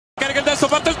adesso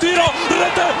parte il tiro,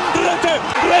 rete,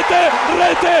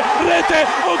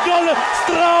 un gol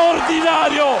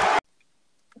straordinario.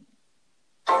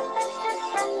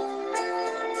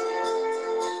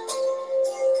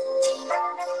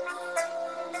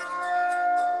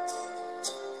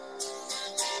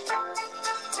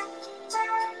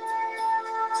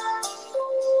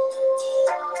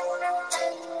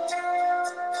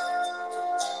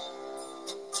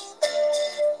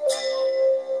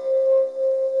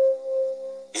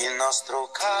 Il nostro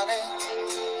cane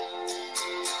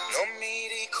non mi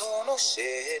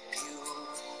riconosce più,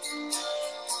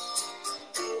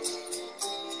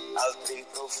 altri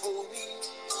profumi,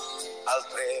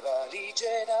 altre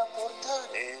valigie da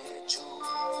portare giù.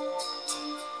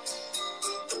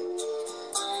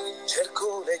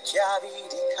 Cerco le chiavi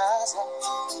di casa,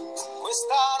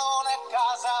 questa non è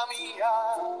casa mia,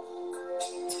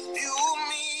 più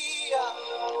mia.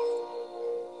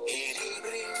 I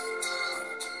libri.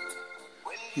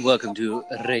 Welcome to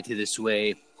Rete This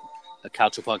Way, a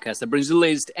Calcio podcast that brings you the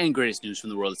latest and greatest news from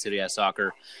the world of Serie A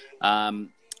soccer.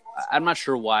 I'm not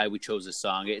sure why we chose this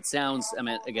song. It sounds, I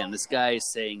mean, again, this guy is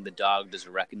saying the dog doesn't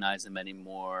recognize him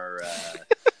anymore.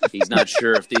 He's not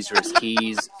sure if these are his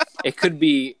keys. It could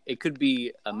be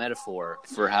a metaphor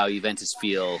for how Juventus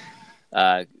feel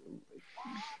as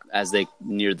they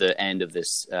near the end of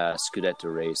this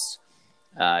Scudetto race.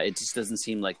 It just doesn't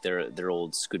seem like their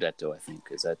old Scudetto, I think.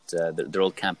 Is that their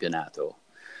old Campionato?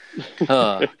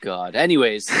 Oh, God.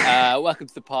 Anyways, welcome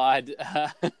to the pod.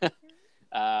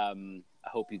 I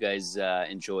hope you guys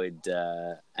enjoyed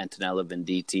Antonella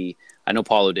Venditti. I know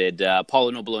Paulo did.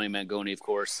 Paulo Noboloni Mangoni, of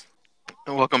course.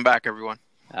 And welcome back, everyone.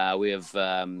 We have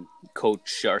Mr.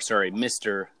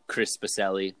 Chris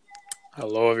Baselli.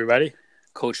 Hello, everybody.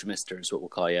 Coach Mister is what we'll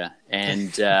call you.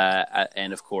 And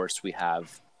of course, we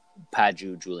have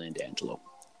Paju Julian D'Angelo.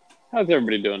 How's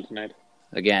everybody doing tonight?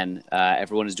 Again,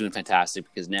 everyone is doing fantastic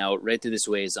because now Right Through This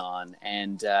Way is on.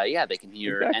 And they can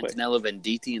hear Antonella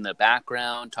Venditti in the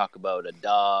background, talk about a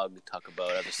dog, talk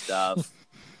about other stuff.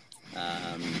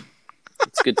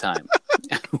 It's a good time.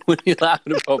 What are you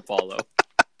laughing about, Paulo?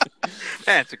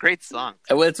 Man, it's a great song.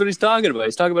 Well, that's what he's talking about.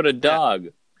 He's talking about a dog.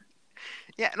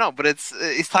 Yeah, no, but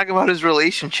he's talking about his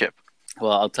relationship.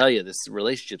 Well, I'll tell you, this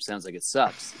relationship sounds like it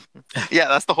sucks. Yeah,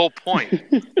 that's the whole point.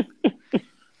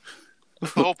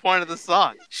 That's the whole point of the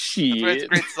song. Shit. That's why it's a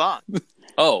great song.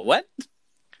 Oh, what?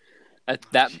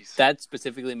 That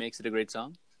specifically makes it a great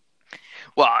song?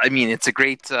 Well, I mean, it's a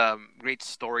great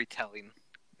storytelling,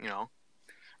 you know.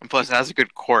 And plus, it has a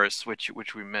good chorus, which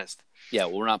we missed. Yeah,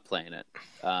 well, we're not playing it.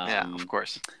 Yeah, of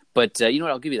course. But you know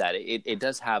what? I'll give you that. It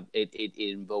does have it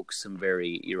invokes some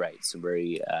very, you're right, some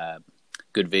very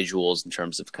good visuals in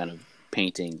terms of kind of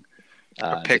painting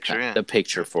a picture, the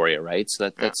picture for you, right? So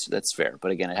that's fair.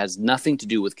 But again, it has nothing to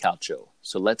do with Calcio.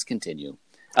 So let's continue.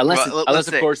 Unless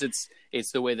of course it's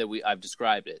the way that I've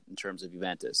described it in terms of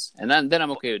Juventus, and then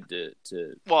I'm okay to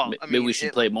well, maybe we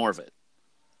should play more of it.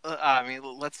 I mean,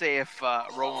 let's say if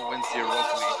Roma wins the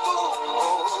Europa League.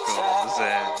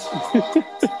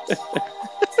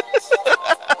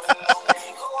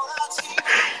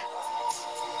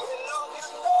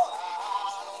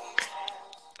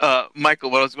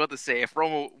 Michael, what I was about to say, if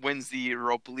Roma wins the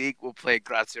Europa League, we'll play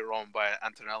Grazie Roma by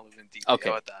Antonella Venditti. Okay.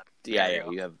 How about that? Yeah,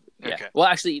 you have. Yeah. Okay. Well,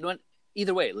 actually, you know what?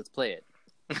 Either way, let's play it.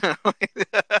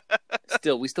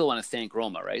 We still want to thank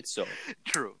Roma, right? So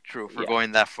true for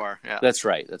going that far. Yeah, that's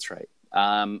right.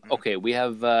 Okay, we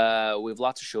have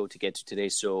lots of show to get to today,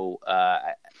 so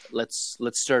let's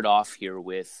start off here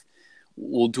with.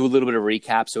 We'll do a little bit of a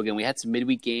recap. So again, we had some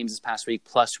midweek games this past week.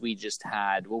 Plus, we just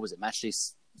had match day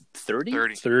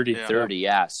 30? 30.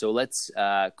 Yeah. So let's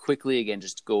quickly again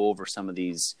just go over some of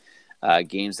these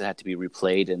games that had to be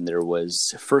replayed. And there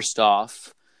was first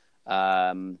off.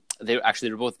 They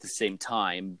were both at the same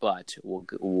time, but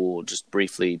we'll just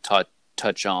briefly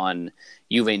touch on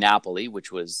Juve Napoli,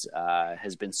 which was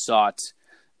has been sought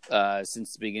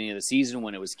since the beginning of the season.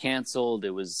 When it was canceled,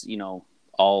 it was it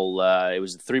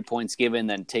was 3 points given,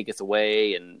 then taketh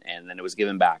away, and then it was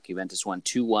given back. Juventus won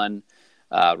 2-1.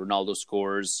 Ronaldo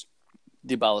scores,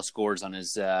 Dybala scores on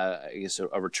his a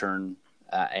return,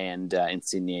 and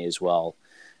Insigne as well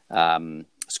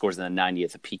scores in the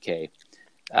 90th, a PK.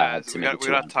 So we got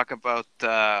to talk about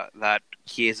that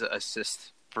Chiesa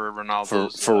assist for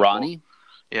Ronaldo. For Ronnie?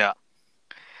 Yeah.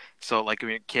 So,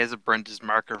 Chiesa burned his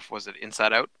marker, was it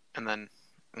inside out, and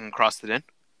crossed it in?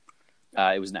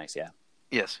 It was nice, yeah.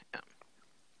 Yes, yeah.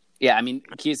 Yeah, I mean,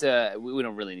 Chiesa, we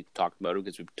don't really need to talk about him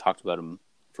because we've talked about him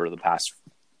for the past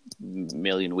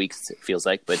million weeks, it feels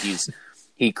like. But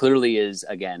he clearly is,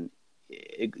 again,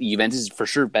 Juventus' for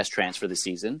sure best transfer this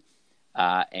season.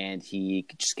 and he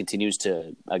just continues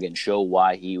to again show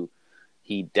why he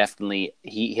definitely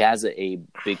he has a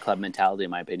big club mentality, in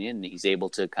my opinion, and he's able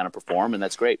to kind of perform, and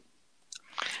that's great.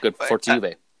 Good for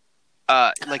Juve.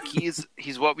 Like he's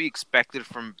what we expected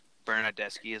from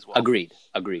Bernardeschi as well. Agreed.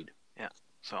 Yeah.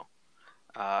 So,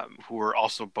 who were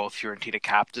also both Fiorentina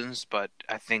captains, but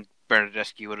I think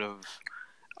Bernardeschi would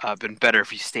have been better if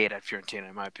he stayed at Fiorentina,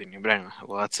 in my opinion. But anyway,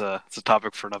 well, that's a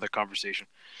topic for another conversation.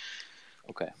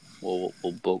 Okay, we'll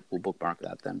bookmark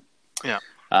that then. Yeah.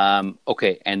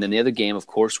 Okay, and then the other game, of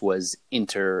course, was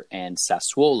Inter and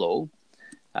Sassuolo,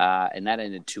 and that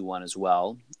ended 2-1 as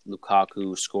well.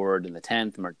 Lukaku scored in the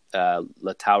 10th.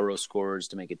 Lautaro scores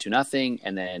to make it 2-0,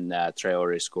 and then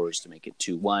Traore scores to make it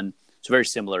 2-1. So very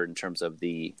similar in terms of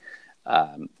the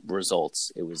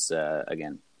results. It was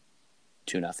again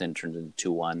 2-0 turned into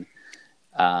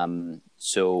 2-1.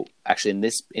 So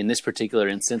actually, in this particular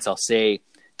instance, I'll say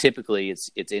typically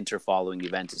it's Inter following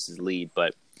Juventus's lead,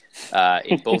 but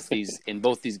in both these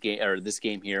game or this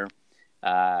game here,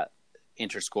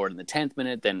 Inter scored in the 10th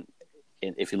minute. Then,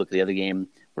 if you look at the other game,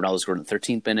 Ronaldo scored in the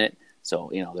 13th minute.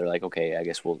 So they're like, okay, I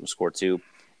guess we'll score 2.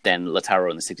 Then Lautaro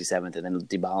in the 67th, and then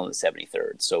Dybala in the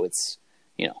 73rd. So it's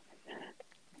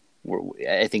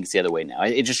I think it's the other way now.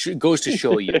 It just goes to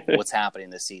show you what's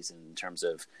happening this season in terms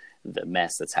of the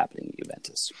mess that's happening at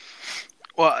Juventus.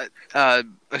 Well, I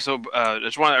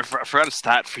forgot a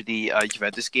stat for the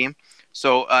Juventus game.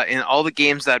 So in all the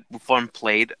games that Buffon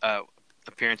played,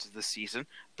 appearances this season,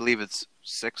 I believe it's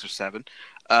 6 or 7,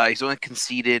 he's only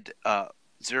conceded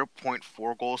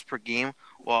 0.4 goals per game,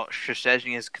 while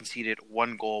Szczęsny has conceded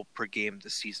 1 goal per game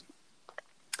this season.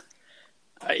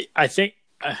 I think,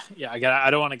 I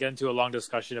don't want to get into a long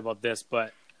discussion about this,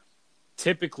 but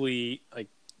typically, like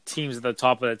teams at the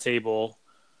top of the table,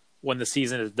 when the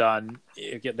season is done,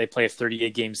 they play a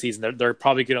 38-game season. They're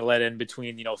probably going to let in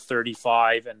between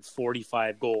 35 and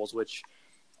 45 goals, which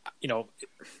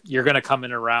you're going to come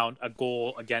in around a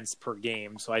goal against per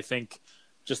game. So I think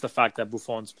just the fact that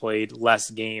Buffon's played less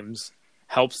games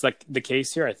helps the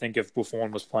case here. I think if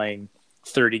Buffon was playing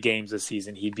 30 games this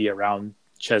season, he'd be around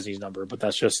Szczęsny's number, but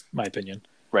that's just my opinion.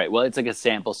 Right. Well, it's like a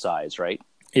sample size, right?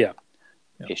 Yeah.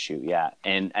 Issue. Yeah.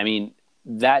 And I mean,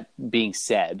 that being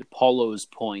said, Paulo's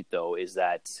point though is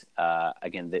that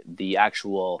again the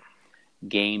actual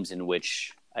games in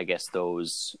which I guess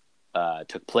those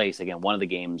took place. Again, one of the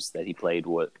games that he played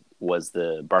was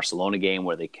the Barcelona game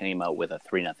where they came out with a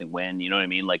 3-0 win. You know what I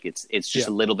mean? Like it's just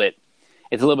a little bit.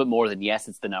 It's a little bit more than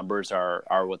it's the numbers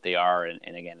are what they are, and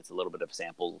again, it's a little bit of a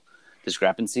sample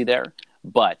discrepancy there.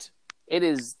 But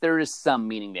there is some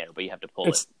meaning there, but you have to pull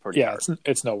it pretty hard.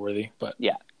 It's noteworthy, but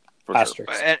yeah.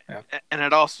 Asterisk. Sure. And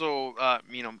it also,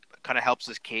 kind of helps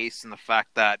his case in the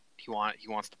fact that he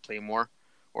wants to play more,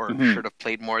 or should have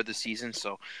played more this season.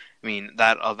 So, I mean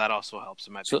that also helps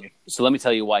in my opinion. So let me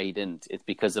tell you why he didn't. It's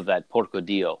because of that Porco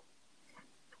Dio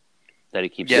that he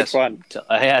keeps. Yes, yeah,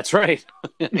 that's right.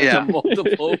 Yeah.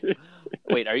 Multiple.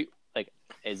 Wait, are you like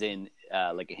as in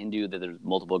like a Hindu that there's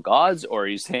multiple gods, or are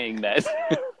you saying that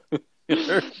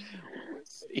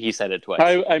he said it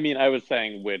twice? I mean, I was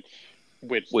saying which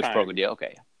Porco Dio?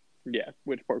 Okay. Yeah,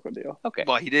 which Porco Dio? Okay.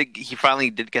 Well, he finally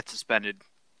did get suspended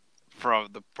for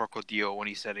the Porco Dio when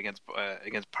he said against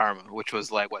Parma, which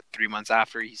was like 3 months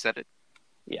after he said it.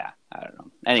 Yeah, I don't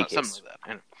know. Any case, something like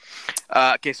that. I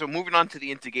know. Okay, so moving on to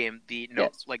the Inter game,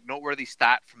 noteworthy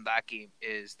stat from that game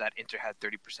is that Inter had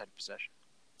 30% possession.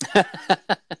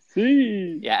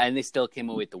 Yeah, and they still came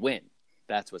away with the win.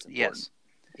 That's what's important.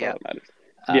 Yes.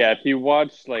 Yeah. If you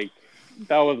watch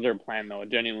that was their plan, though.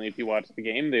 Genuinely, if you watch the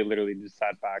game, they literally just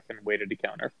sat back and waited to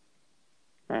counter.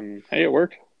 Hey, it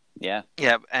worked. Yeah.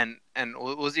 Yeah, and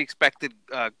what was the expected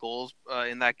goals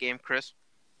in that game, Chris?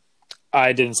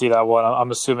 I didn't see that one.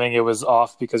 I'm assuming it was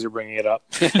off because you're bringing it up.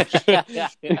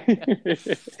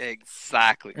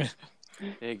 Exactly.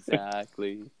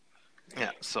 Exactly.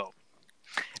 Yeah, so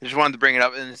I just wanted to bring it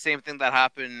up. And the same thing that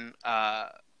happened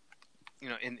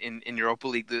in Europa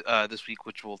League this week,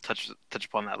 which we'll touch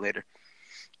upon that later.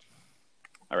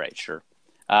 All right, sure.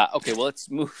 Okay, well, let's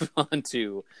move on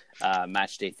to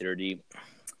match day 30.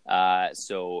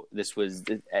 So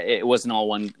it wasn't all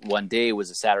one day. It was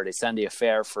a Saturday, Sunday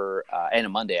affair and a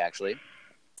Monday actually,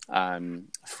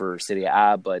 for Serie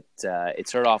A. But it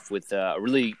started off with a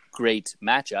really great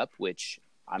matchup, which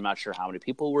I'm not sure how many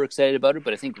people were excited about it,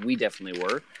 but I think we definitely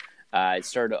were. It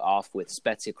started off with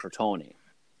Spezia Crotone.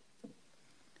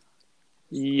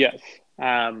 Yes.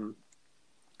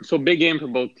 So big game for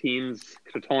both teams.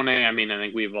 Crotone, I mean, I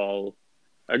think we've all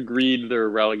agreed they're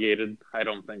relegated. I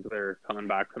don't think they're coming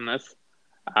back from this.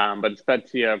 But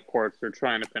Spezia, of course, they're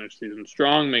trying to finish season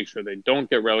strong, make sure they don't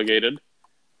get relegated.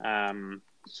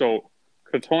 So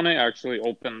Crotone actually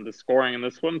opened the scoring in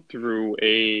this one through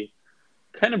a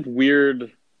kind of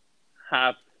weird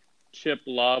half chip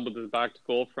lob with his back to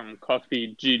goal from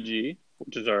Coffee GG,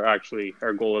 which is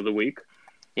our goal of the week.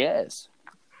 Yes.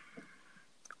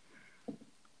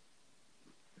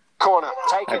 Corner,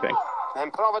 I taken. think.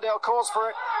 And Providel calls for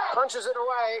it, punches it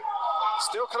away.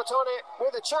 Still Crotone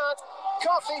with a chance.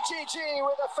 Coffee GG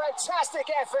with a fantastic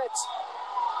effort.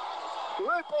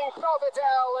 Looping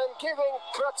Providel and giving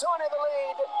Crotone the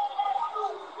lead.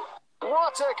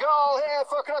 What a goal here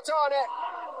for Crotone.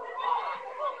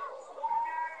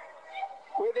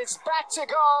 With his back to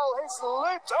goal, he's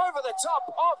looped over the top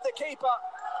of the keeper.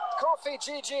 Coffee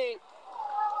GG.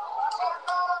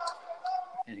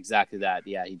 And exactly that.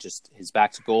 Yeah, his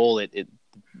back to goal.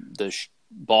 The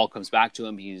ball comes back to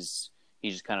him. He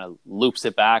just kind of loops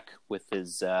it back with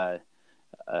his a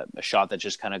shot that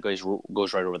just kind of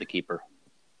goes right over the keeper.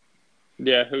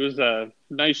 Yeah, it was a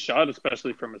nice shot,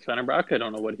 especially from a center back. I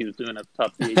don't know what he was doing at the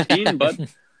top of the 18, but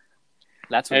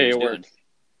That's what hey, he it was doing. worked.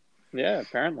 Yeah,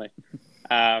 apparently.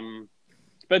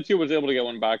 Spezia was able to get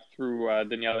one back through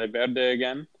Daniele Verde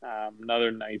again.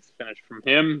 Another nice finish from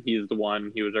him. He was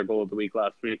our goal of the week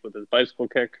last week with his bicycle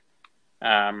kick.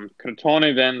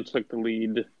 Crotone then took the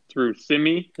lead through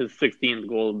Simi, his 16th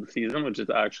goal of the season, which is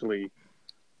actually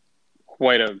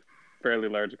quite a fairly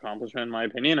large accomplishment in my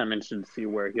opinion. I'm interested to see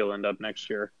where he'll end up next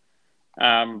year.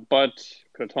 But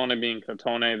Crotone being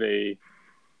Crotone, they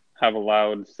have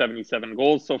allowed 77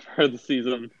 goals so far this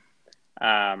season.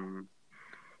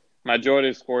 Majority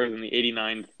of scores in the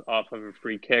 89th off of a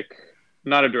free kick.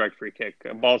 Not a direct free kick.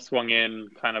 A ball swung in,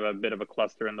 kind of a bit of a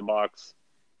cluster in the box.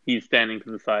 He's standing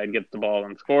to the side, gets the ball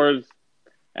and scores.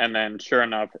 And then, sure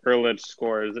enough, Ehrlich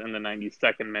scores in the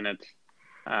 92nd minute.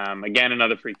 Again,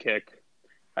 another free kick.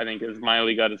 I think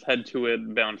Ismaili got his head to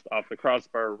it, bounced off the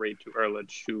crossbar, right to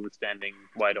Ehrlich, who was standing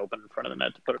wide open in front of the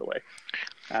net to put it away.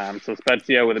 So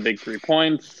Spezia with a big 3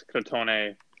 points.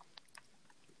 Crotone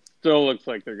still looks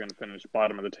like they're going to finish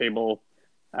bottom of the table.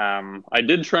 I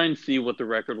did try and see what the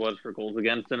record was for goals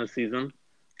against in a season.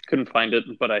 Couldn't find it,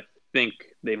 but I think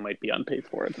they might be on pace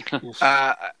for it.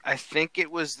 I think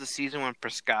it was the season when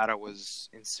Pescara was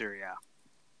in Serie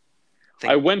A.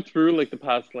 I went through the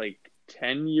past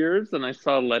 10 years, and I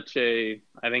saw Lecce,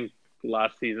 I think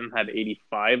last season had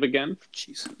 85 against.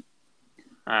 Jeez.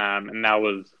 And that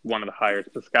was one of the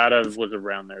highest. Pescara was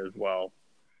around there as well,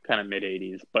 kind of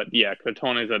mid-80s. But yeah,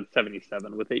 Crotone's at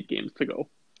 77 with 8 games to go.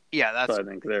 Yeah, so I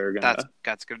think they're gonna.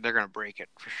 That's good. They're gonna break it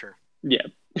for sure. Yeah.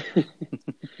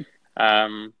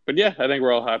 But yeah, I think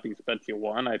we're all happy Spezia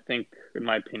won. I think, in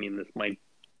my opinion, this might,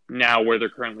 now where they're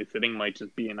currently sitting, might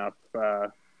just be enough.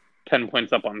 10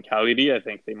 points up on Cagliari. I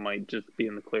think they might just be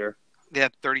in the clear. They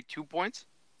have 32 points?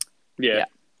 Yeah.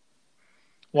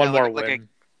 One more win.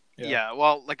 Yeah,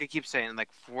 well, like I keep saying,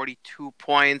 42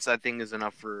 points, I think, is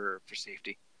enough for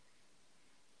safety.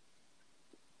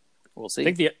 We'll see.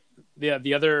 I think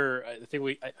the other, I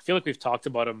feel like we've talked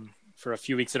about him for a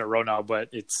few weeks in a row now,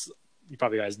 but you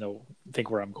probably guys think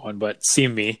where I'm going, but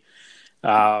Simi.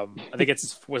 I think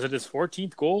was it his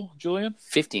 14th goal, Julian?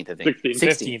 15th, I think.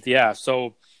 16th, yeah.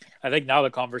 So I think now the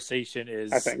conversation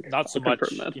is not so much,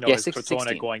 is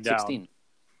Crotone going down.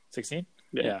 16?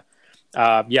 Yeah.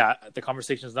 The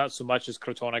conversation is not so much as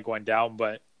Crotone going down,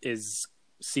 but is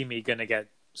Simi going to get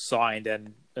signed,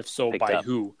 and if so, by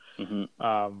who?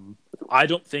 Mm-hmm. I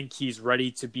don't think he's ready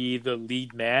to be the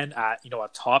lead man at a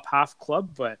top half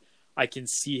club, but I can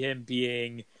see him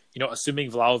being, assuming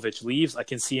Vlahovic leaves, I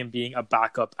can see him being a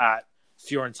backup at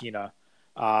Fiorentina,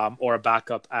 or a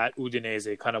backup at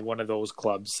Udinese, kind of one of those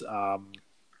clubs.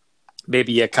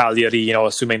 Maybe a Cagliari,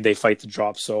 assuming they fight the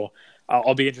drop. So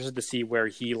I'll be interested to see where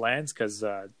he lands, because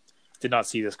did not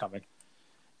see this coming.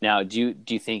 Now, do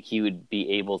you think he would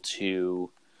be able to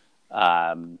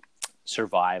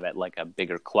survive at a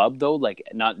bigger club though?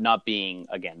 Not being,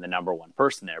 again, the number one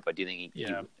person there, but do you think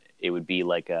it would be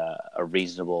a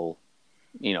reasonable,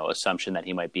 assumption that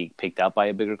he might be picked up by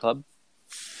a bigger club?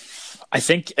 I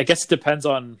guess it depends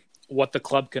on what the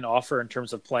club can offer in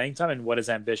terms of playing time and what his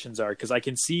ambitions are. Because I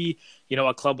can see,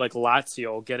 a club like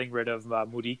Lazio getting rid of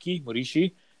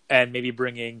Murici, and maybe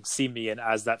bringing Simi in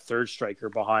as that third striker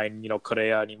behind,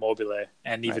 Correa and Immobile,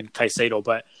 and even Caicedo.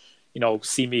 But,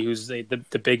 Simi, who's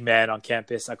the big man on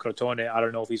campus at Crotone, I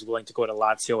don't know if he's willing to go to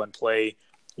Lazio and play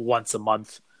once a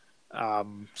month.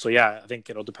 So yeah, I think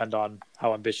it'll depend on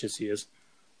how ambitious he is.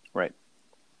 Right.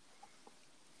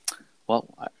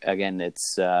 Well, again,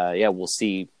 it's we'll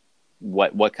see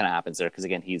what kind of happens there, because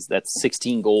again, that's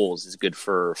 16 goals is good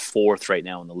for 4th right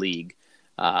now in the league.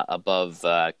 above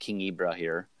King Ibra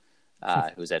here,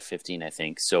 who's at 15, I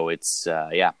think. So it's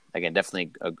again,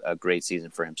 definitely a great season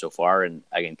for him so far. And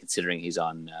again, considering he's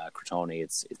on Crotone,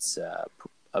 it's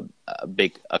a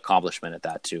big accomplishment at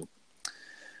that too.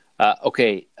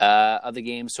 Other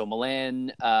games. So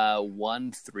Milan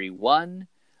won 3-1.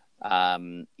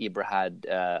 Ibra had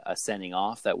a sending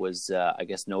off that was, I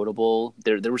guess, notable.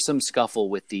 There was some scuffle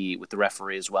with the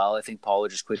referee as well. I think, Paula,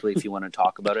 just quickly, if you want to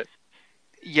talk about it.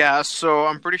 Yeah, so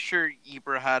I'm pretty sure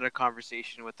Ibra had a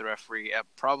conversation with the referee.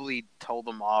 Probably told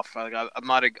him off. Like, I'm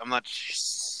not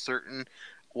certain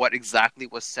what exactly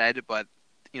was said, but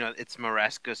it's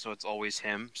Maresca, so it's always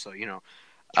him. So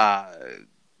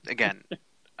again,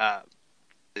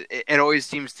 it always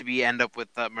seems to end up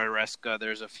with Maresca.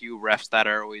 There's a few refs that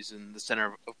are always in the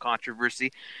center of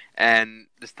controversy, and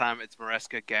this time it's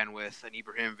Maresca again with an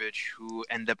Ibrahimovic who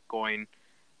ended up going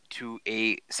to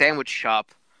a sandwich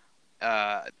shop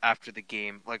after the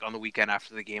game, like on the weekend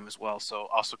after the game as well. So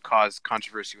also caused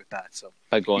controversy with that. So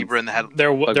Ibra in the head.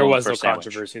 There was no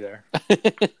controversy there.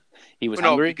 He was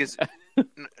hungry because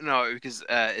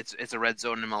it's a red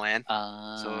zone in Milan.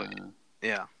 So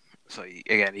yeah. So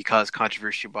again, he caused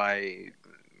controversy by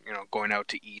going out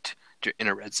to eat in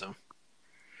a red zone.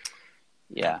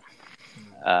 Yeah.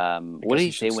 What did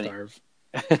he say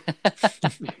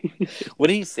what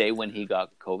did he say when he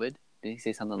got COVID? Did he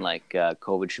say something like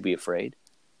COVID should be afraid?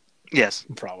 Yes,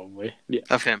 probably. Yeah.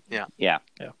 Of him. Yeah. Yeah.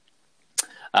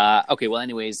 Okay. Well,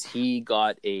 anyways, he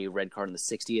got a red card in the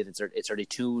 60th. It's already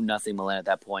 2-0 Milan at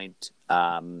that point.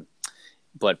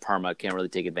 But Parma can't really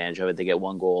take advantage of it. They get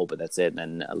one goal, but that's it.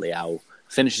 And then Leao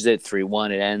finishes it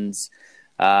 3-1. It ends.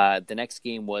 The next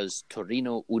game was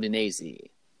Torino-Udinese.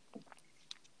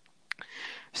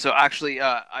 So actually,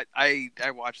 I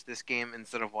watched this game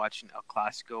instead of watching El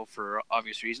Clasico for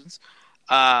obvious reasons.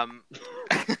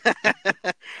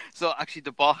 So actually,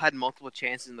 the ball had multiple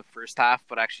chances in the first half,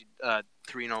 but actually,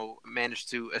 Torino managed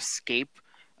to escape.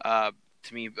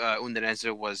 To me,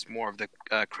 Udinese was more of the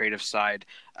creative side,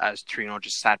 as Torino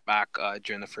just sat back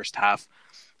during the first half.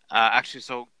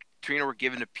 So Torino were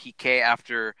given a PK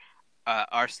after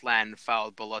Arslan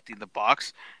fouled Belotti in the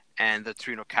box, and the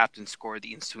Torino captain scored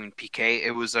the ensuing PK.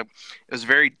 It was a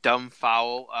very dumb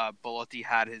foul. Belotti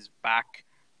had his back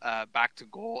to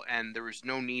goal, and there was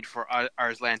no need for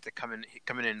Arslan to come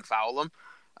in and foul him.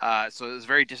 So it was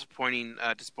very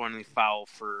disappointingly foul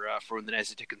for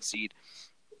Udinese to concede.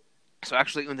 So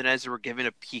actually, Udinese were given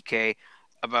a PK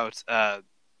about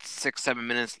 6-7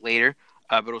 minutes later,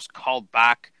 but it was called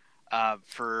back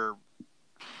for,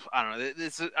 I don't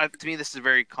know. To me, this is a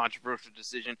very controversial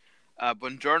decision.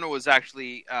 Buongiorno was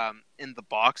actually in the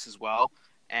box as well,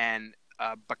 and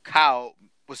Bacau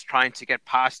was trying to get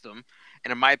past him.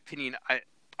 And in my opinion,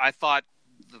 I thought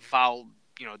the foul,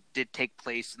 did take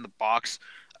place in the box.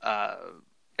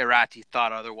 Errati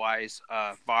thought otherwise.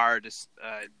 VAR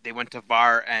they went to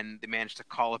VAR and they managed to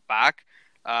call it back.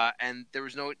 And there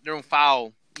was no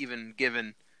foul even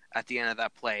given at the end of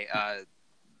that play.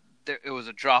 It was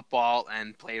a drop ball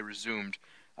and play resumed.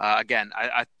 Again,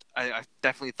 I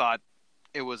definitely thought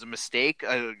it was a mistake.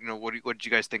 What did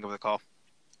you guys think of the call?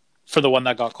 For the one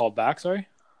that got called back, sorry?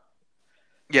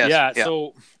 Yes. Yeah,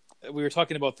 so we were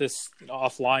talking about this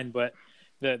offline, but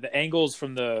the angles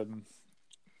from the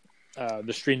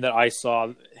stream that I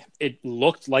saw, it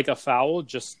looked like a foul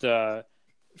just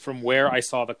from where I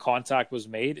saw the contact was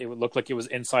made. It would look like it was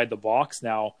inside the box.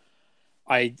 Now,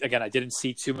 I didn't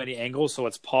see too many angles, so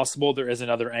it's possible there is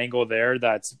another angle there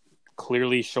that's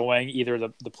clearly showing either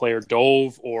the player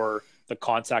dove or the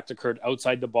contact occurred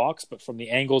outside the box. But from the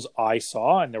angles I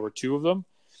saw, and there were two of them,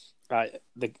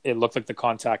 it looked like the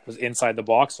contact was inside the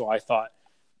box. So I thought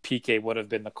PK would have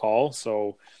been the call.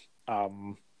 So,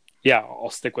 I'll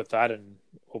stick with that, and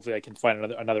hopefully I can find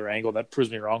another angle that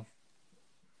proves me wrong.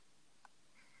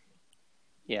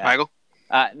 Yeah, Michael.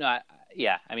 I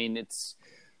mean, it's.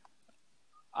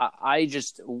 I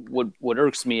just what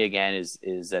irks me again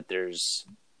is that there's.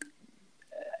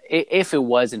 If it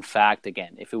was in fact,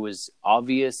 again, if it was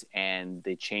obvious and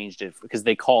they changed it because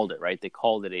they called it, right? They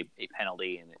called it a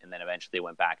penalty and then eventually they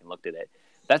went back and looked at it.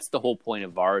 That's the whole point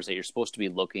of VAR, is that you're supposed to be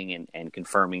looking and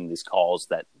confirming these calls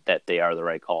that they are the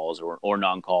right calls or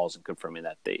non-calls, and confirming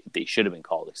that they should have been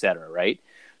called, et cetera, right?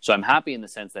 So I'm happy in the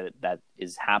sense that that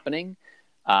is happening.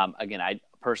 Again, I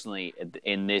personally,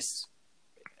 in this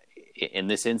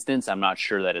instance, I'm not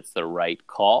sure that it's the right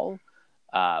call.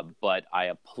 But I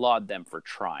applaud them for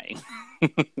trying.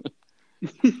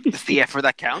 It's the effort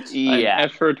that counts. Yeah, an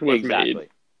effort was exactly. made.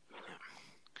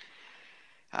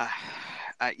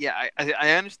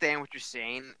 I understand what you're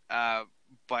saying,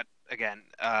 but again,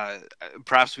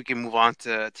 perhaps we can move on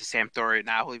to Sampdoria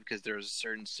Napoli because there's a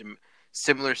certain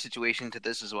similar situation to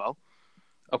this as well.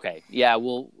 Okay, yeah,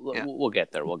 we'll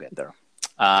get there. We'll get there.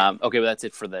 Okay, well, that's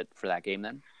it for that game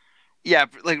then. Yeah,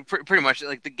 like pretty much.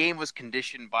 Like the game was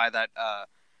conditioned by that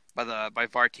by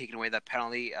VAR taking away that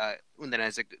penalty.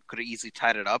 Udinese could have easily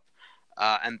tied it up,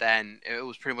 and then it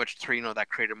was pretty much Torino that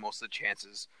created most of the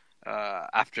chances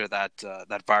after that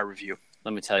VAR review.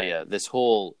 Let me tell you, this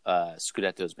whole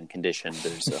Scudetto has been conditioned.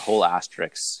 There's a whole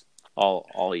asterisk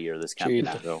all year this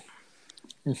campionato.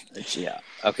 Yeah.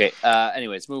 Okay.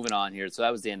 Anyways, moving on here. So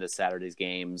that was the end of Saturday's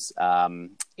games.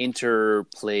 Inter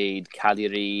played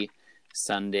Cagliari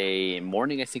Sunday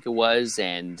morning, I think it was,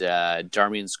 and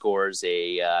Darmian scores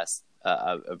a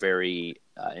very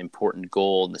important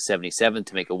goal in the 77th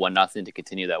to make it 1-0 to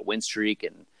continue that win streak.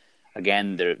 And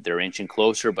again, they're inching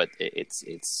closer, but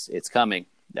it's coming.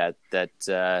 That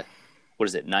what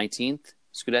is it? 19th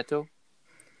Scudetto.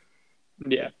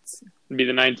 Yeah, it'd be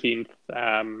the 19th.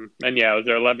 And yeah, it was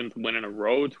their 11th win in a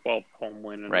row, 12th home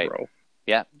win in a row.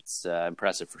 Yeah, it's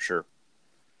impressive for sure.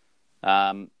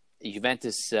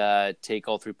 Juventus take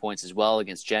all 3 points as well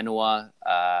against Genoa.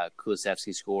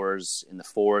 Kulusevski scores in the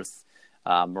 4th.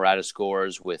 Morata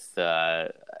scores with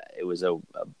it was a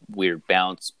weird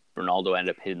bounce. Ronaldo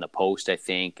ended up hitting the post, I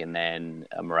think, and then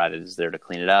Morata is there to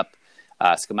clean it up.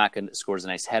 Scamacca scores a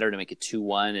nice header to make it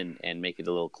 2-1 and make it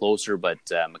a little closer, but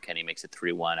McKennie makes it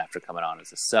 3-1 after coming on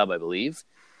as a sub, I believe.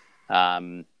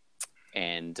 Juventus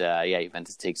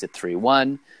takes it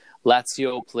 3-1.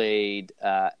 Lazio played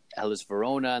Hellas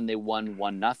Verona, and they won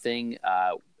 1-0.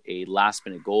 A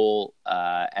last-minute goal.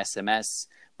 SMS,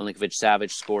 Milinkovic-Savic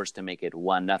scores to make it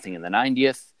 1-0 in the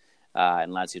 90th.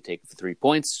 And Lazio take it for 3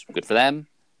 points. Good for them.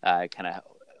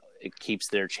 It keeps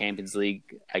their Champions League,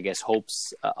 I guess,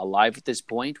 hopes alive at this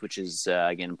point, which is,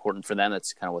 again, important for them.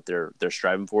 That's kind of what they're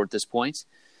striving for at this point.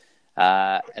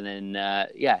 Here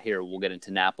we'll get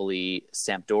into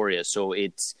Napoli-Sampdoria. So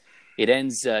it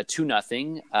ends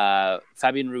 2-0.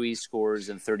 Fabian Ruiz scores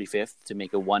in 35th to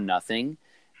make it 1-0.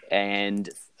 And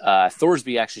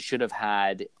Thorsby actually should have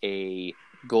had a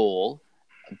goal,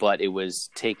 but it was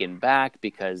taken back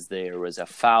because there was a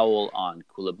foul on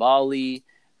Koulibaly.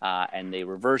 And they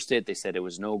reversed it. They said it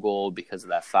was no goal because of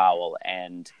that foul.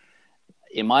 And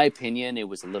in my opinion, it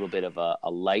was a little bit of a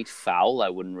light foul. I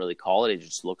wouldn't really call it. It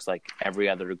just looks like every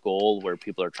other goal where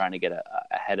people are trying to get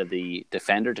ahead of the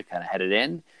defender to kind of head it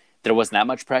in. There wasn't that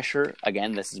much pressure.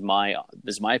 Again, this is my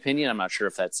opinion. I'm not sure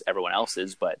if that's everyone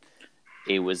else's, but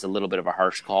it was a little bit of a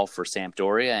harsh call for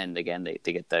Sampdoria. And again,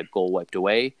 they get that goal wiped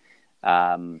away.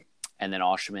 And then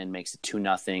Osimhen makes it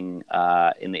 2-0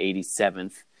 in the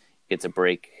 87th. Gets a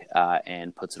break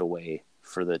and puts it away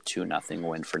for the 2-0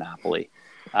 win for Napoli.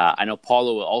 I know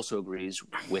Paulo also agrees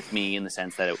with me in the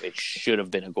sense that it should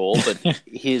have been a goal, but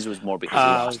his was more because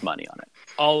he lost money on it.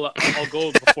 I'll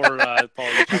go before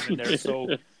Paulo jumps in there.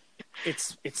 So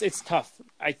it's tough.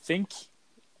 I think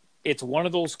it's one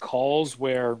of those calls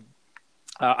where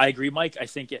I agree, Mike. I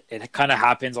think it kind of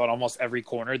happens on almost every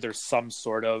corner. There's some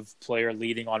sort of player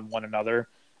leading on one another.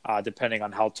 Depending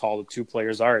on how tall the two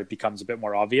players are, it becomes a bit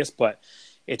more obvious. But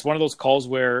it's one of those calls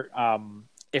where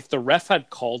if the ref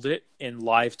had called it in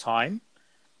live time,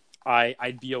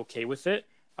 I'd be okay with it.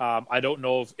 I don't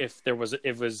know if it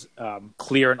was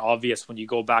clear and obvious when you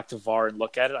go back to VAR and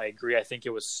look at it. I agree. I think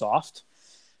it was soft.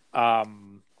 I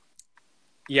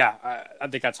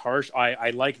think that's harsh. I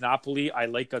like Napoli. I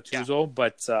like Gattuso,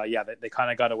 but they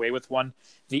kind of got away with one.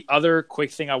 The other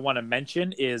quick thing I want to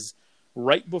mention is,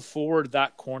 right before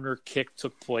that corner kick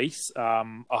took place,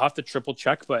 I'll have to triple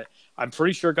check, but I'm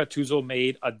pretty sure Gattuso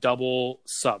made a double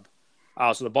sub.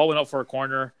 So the ball went out for a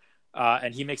corner,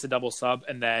 and he makes a double sub,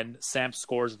 and then Samp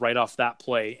scores right off that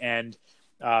play. And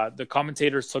the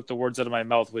commentators took the words out of my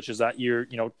mouth, which is that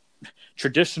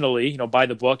traditionally, by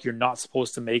the book, you're not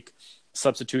supposed to make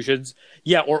substitutions.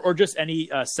 Yeah, or just any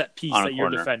set piece that you're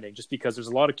defending, just because there's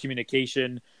a lot of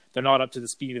communication. They're not up to the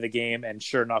speed of the game, and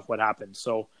sure enough, what happened.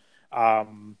 So,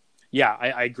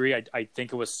 I agree. I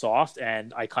think it was soft,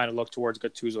 and I kind of look towards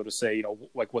Gattuso to say,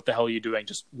 what the hell are you doing?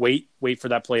 Just wait for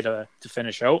that play to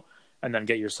finish out, and then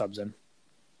get your subs in.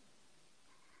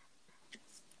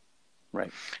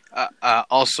 Right.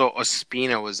 Also,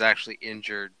 Ospina was actually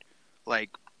injured, a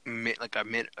minute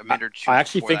or two. I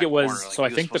actually think it was. Corner. So I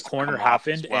think the corner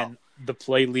happened, and the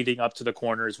play leading up to the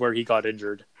corner is where he got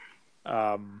injured.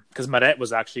 Because Meret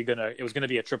was actually gonna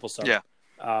be a triple sub. Yeah.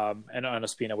 And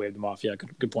Ospina waved him off. Yeah,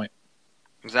 good point.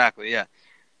 Exactly. Yeah.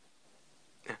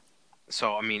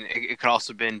 So I mean, it could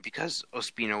also have been because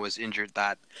Ospina was injured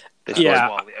that. Yeah.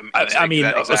 Well.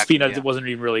 Ospina wasn't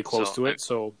even really close to it.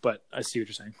 So, but I see what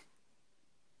you're saying.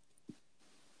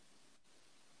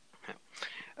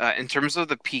 in terms of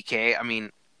the PK, I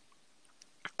mean,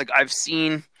 like I've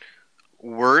seen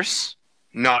worse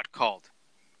not called.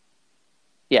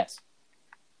 Yes.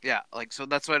 Yeah, like so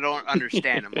that's what I don't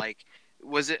understand. I'm like,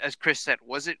 was it, as Chris said,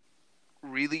 was it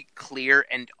really clear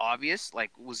and obvious?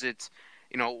 Like, was it,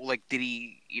 like did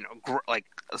he, like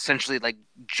essentially like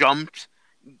jumped,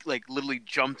 like literally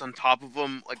jumped on top of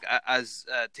him, like as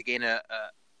to gain a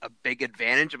big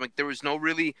advantage? I'm like, there was no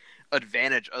really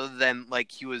advantage other than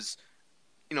like he was,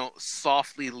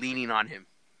 softly leaning on him.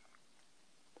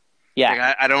 Yeah.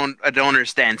 Like, I don't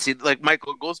understand. See, like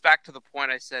Michael, it goes back to the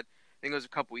point I said, I think it was a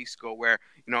couple weeks ago, where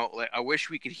like I wish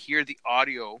we could hear the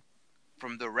audio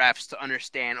from the refs to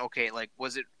understand. Okay, like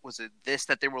was it this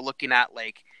that they were looking at?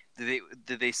 Like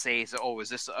did they say, oh, is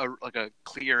this a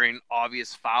clear and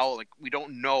obvious foul? Like we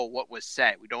don't know what was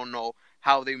said. We don't know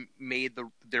how they made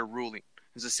their ruling.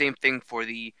 It's the same thing for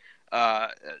the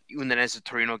Udinese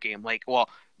Torino game. Like, well,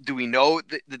 do we know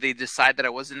that they decide that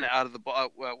it wasn't out of the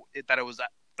that it was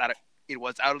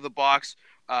out of the box?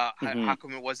 How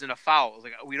come it wasn't a foul?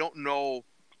 Like we don't know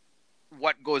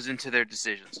what goes into their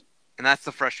decisions, and that's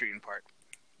the frustrating part.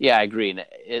 Yeah, I agree.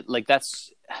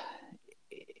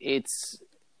 It's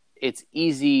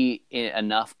easy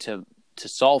enough to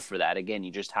solve for that. Again,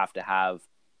 you just have to have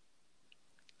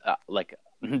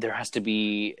there has to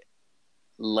be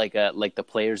like the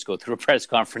players go through a press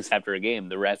conference after a game.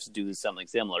 The refs do something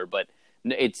similar, but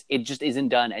it just isn't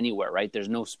done anywhere, right? There's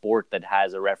no sport that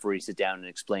has a referee sit down and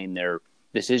explain their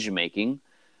decision making,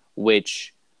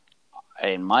 which,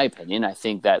 in my opinion, I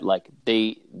think that like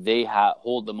they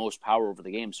hold the most power over the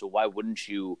game. So why wouldn't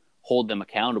you hold them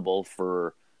accountable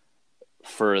for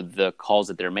the calls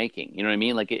that they're making? You know what I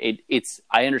mean? Like it's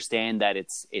I understand that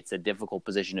it's a difficult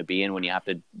position to be in when you have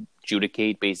to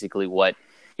adjudicate basically what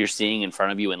you're seeing in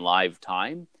front of you in live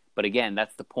time. But again,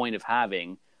 that's the point of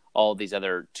having all these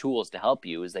other tools to help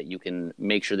you, is that you can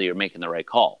make sure that you're making the right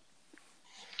call.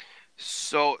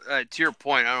 So to your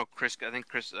point, I think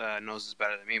Chris knows this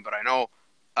better than me, but I know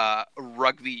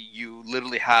rugby, you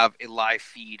literally have a live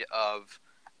feed of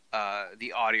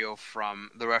the audio from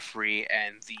the referee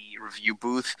and the review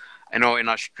booth. I know in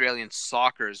Australian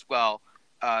soccer as well,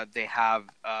 they have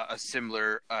a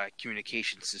similar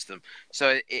communication system.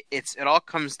 So it all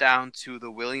comes down to the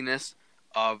willingness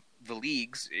of the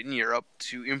leagues in Europe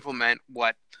to implement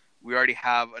what we already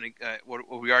have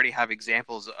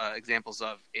examples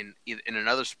of in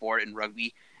another sport, in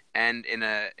rugby, and in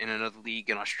another league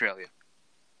in Australia.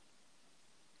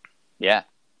 Yeah,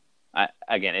 I'm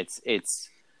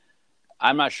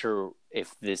not sure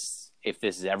if this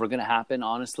is ever going to happen.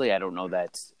 Honestly, I don't know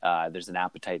that there's an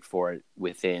appetite for it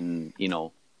within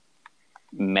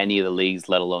many of the leagues,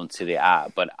 let alone Serie A.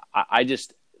 But I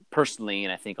just personally,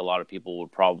 and I think a lot of people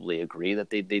would probably agree that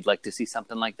they'd like to see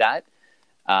something like that.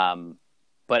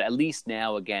 But at least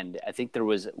now, again, I think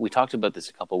we talked about this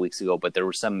a couple of weeks ago, but there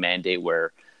was some mandate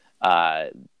where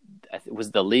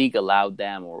was the league allowed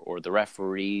them, or the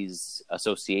referees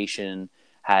association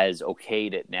has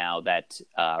okayed it now that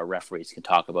referees can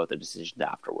talk about the decisions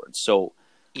afterwards. So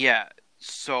yeah,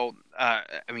 so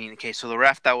so the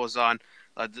ref that was on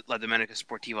La Domenica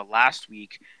Sportiva last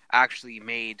week actually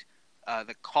made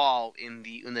the call in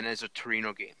the Udinese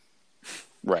Torino game.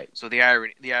 Right. So the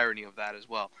irony of that as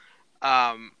well.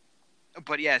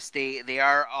 But yes, they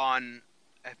are on.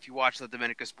 If you watch La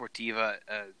Domenica Sportiva,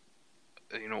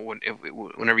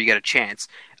 whenever you get a chance,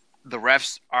 the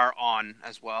refs are on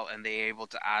as well, and the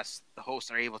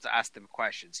hosts are able to ask them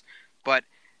questions. But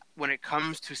when it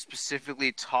comes to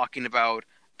specifically talking about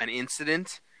an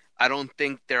incident, I don't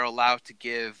think they're allowed to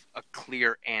give a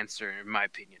clear answer, in my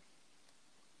opinion.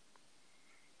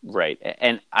 Right.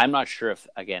 And I'm not sure if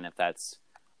that's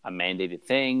a mandated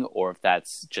thing, or if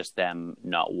that's just them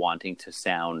not wanting to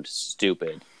sound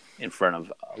stupid in front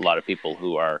of a lot of people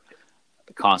who are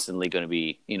constantly going to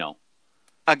be,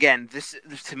 Again, this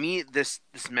to me, this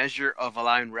measure of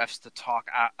allowing refs to talk,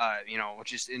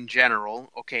 just in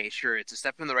general, okay, sure, it's a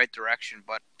step in the right direction,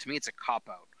 but to me, it's a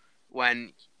cop-out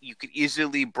when you could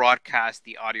easily broadcast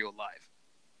the audio live.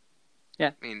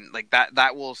 Yeah. I mean, like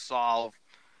that will solve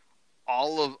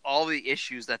all the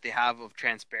issues that they have of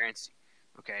transparency.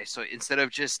 Okay, so instead of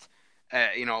just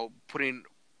putting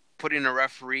a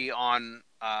referee on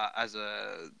as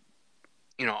an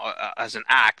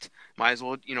act, might as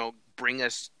well bring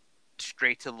us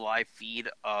straight to the live feed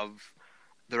of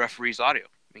the referee's audio.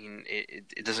 I mean,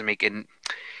 it doesn't make it.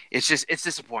 It's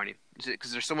disappointing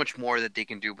because there's so much more that they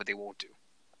can do, but they won't do.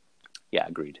 Yeah,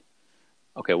 agreed.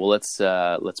 Okay, well let's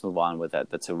move on with that.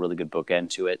 That's a really good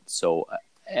bookend to it. So.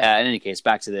 In any case,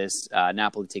 back to this,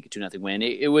 Napoli take a 2-0 win.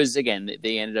 It was, again,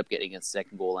 they ended up getting a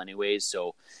second goal anyways,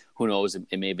 so who knows?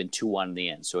 It may have been 2-1 in the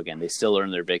end. So again, they still earn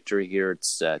their victory here.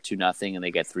 It's 2-0, and they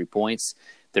get 3 points.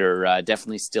 They're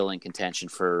definitely still in contention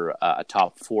for a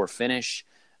top 4 finish,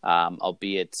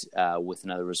 albeit with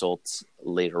another result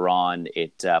later on,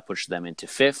 it pushes them into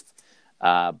 5th.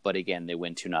 But again, they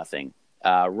win 2-0.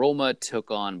 Roma took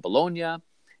on Bologna.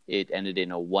 It ended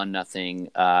in a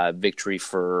 1-0 victory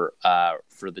for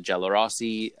the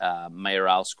Giallorossi.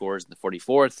 Mayoral scores in the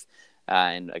 44th.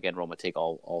 And again, Roma take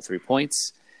all 3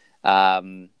 points.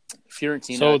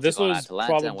 Fiorentina. So this took on was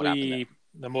Atalanta. probably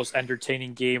the most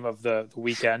entertaining game of the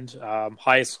weekend.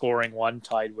 Highest scoring one,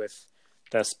 tied with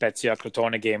the Spezia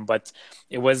Crotone game. But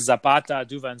it was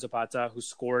Duvan Zapata, who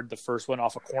scored the first one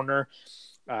off a corner.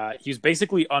 He was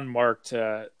basically unmarked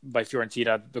by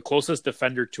Fiorentina. The closest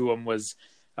defender to him was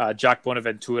Jack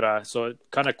Bonaventura. So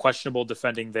kind of questionable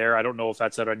defending there. I don't know if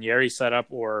that's a Ranieri setup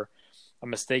or a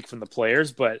mistake from the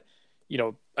players, but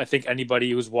I think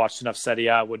anybody who's watched enough Serie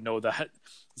A would know that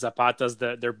Zapata's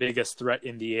their biggest threat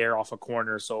in the air off a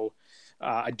corner. So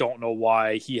I don't know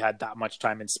why he had that much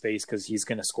time and space, because he's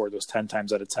going to score those 10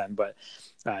 times out of 10. But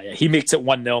he makes it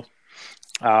 1-0.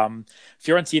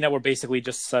 Fiorentina were basically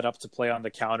just set up to play on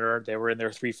the counter. They were in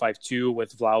their 3-5-2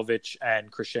 with Vlahovic and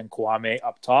Christian Kouame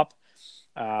up top.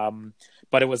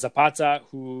 But it was Zapata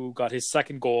who got his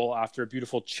second goal after a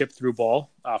beautiful chip through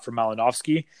ball from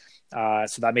Malinowski.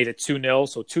 So that made it 2-0.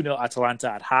 So 2-0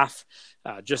 Atalanta at half,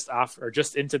 just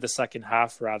into the second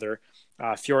half, rather.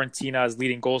 Fiorentina's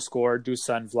leading goal scorer,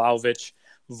 Dusan Vlahovic,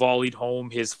 volleyed home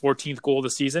his 14th goal of the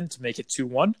season to make it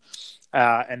 2-1.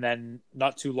 And then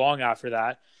not too long after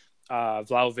that,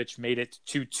 Vlahovic made it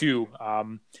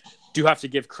 2-2. Do have to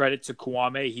give credit to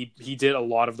Kouame. He did a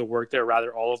lot of the work there,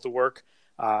 rather all of the work,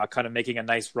 kind of making a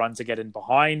nice run to get in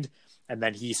behind. And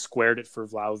then he squared it for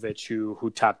Vlahovic,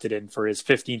 who tapped it in for his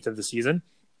 15th of the season.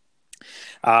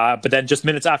 But then just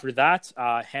minutes after that,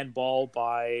 handball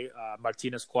by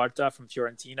Martinez Quarta from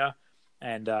Fiorentina,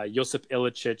 and Josip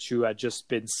Ilicic, who had just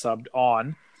been subbed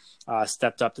on,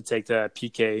 stepped up to take the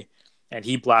PK, and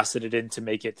he blasted it in to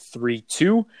make it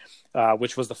 3-2,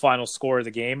 which was the final score of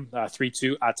the game,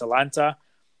 3-2 Atalanta.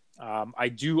 I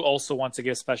do also want to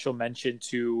give special mention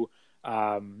to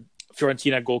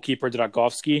Fiorentina goalkeeper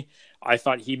Dragowski. I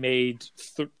thought he made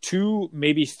 2,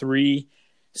 maybe 3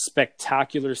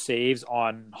 spectacular saves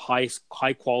on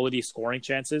high quality scoring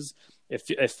chances.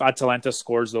 If Atalanta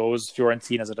scores those,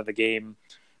 Fiorentina's out of the game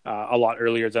a lot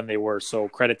earlier than they were. So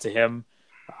credit to him.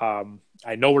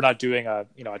 I know we're not doing a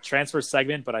transfer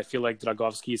segment, but I feel like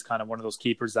Dragowski is kind of one of those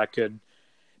keepers that could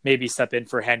maybe step in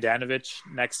for Handanovic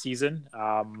next season.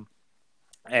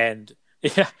 And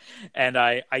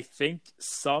I think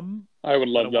I would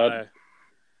love that.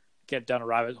 Get down a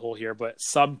rabbit hole here, but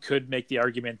some could make the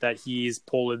argument that he's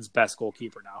Poland's best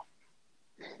goalkeeper now.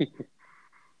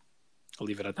 I'll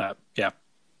leave it at that. Yeah.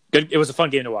 Good. It was a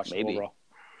fun game to watch. Maybe. Overall.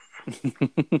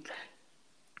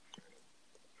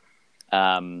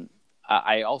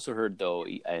 I also heard, though,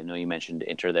 I know you mentioned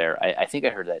Inter there. I think I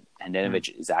heard that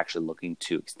Handanovic is actually looking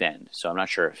to extend. So I'm not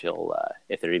sure if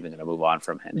they're even going to move on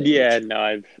from Handanovic. Yeah,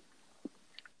 no,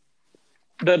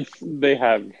 they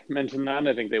have mentioned that.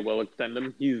 I think they will extend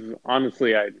him. He's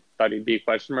honestly, I thought he'd be a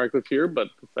question mark this year, but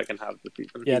the second half of the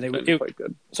season, he's been quite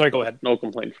good. Sorry, go ahead. No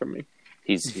complaints from me.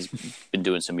 He's been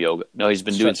doing some yoga. No, he's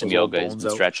been doing some yoga. He's been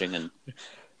stretching and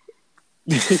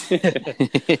just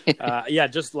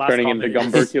last turning comment. into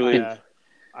Gumbercules.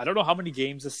 I don't know how many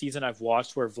games this season I've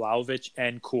watched where Vlahovic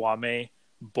and Kouame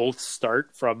both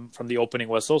start from the opening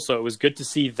whistle. So it was good to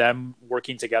see them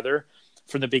working together.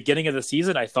 From the beginning of the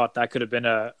season, I thought that could have been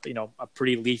a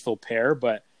pretty lethal pair,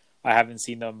 but I haven't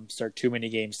seen them start too many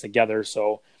games together.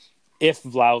 So if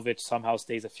Vlahovic somehow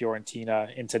stays at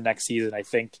Fiorentina into next season, I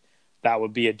think that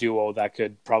would be a duo that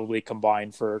could probably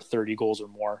combine for 30 goals or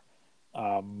more,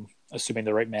 assuming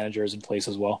the right manager is in place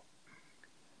as well.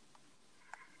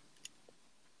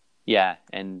 Yeah,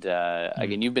 and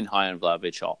again, you've been high on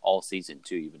Vlahovic all season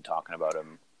too. You've been talking about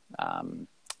him.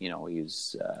 He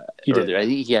was earlier. I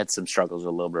think he had some struggles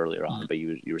a little bit earlier on, but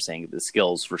you were saying the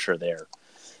skills for sure there.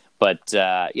 But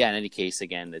in any case,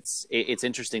 again, it's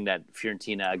interesting that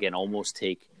Fiorentina again almost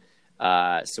take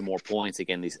some more points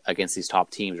against these top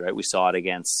teams, right? We saw it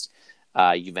against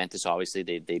Juventus. Obviously,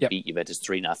 they beat Juventus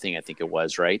 3-0, I think it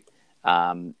was, right?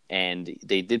 And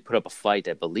they did put up a fight,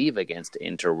 I believe, against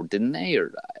Inter, didn't they?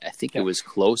 Or I think it was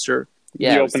closer.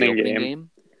 Yeah, the it was opening the opening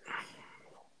game.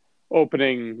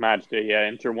 Opening match day, yeah.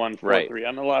 Inter won 4-3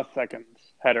 on the last second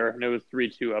header, and it was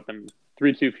 3-2 up and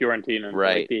 3-2 Fiorentina.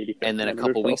 Right, the and then a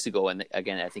couple weeks ago, and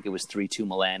again, I think it was 3-2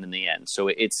 Milan in the end. So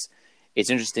it's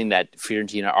interesting that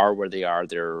Fiorentina are where they are.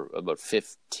 They're about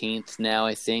 15th now,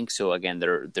 I think. So again,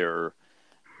 they're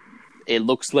it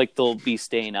looks like they'll be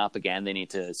staying up again. They need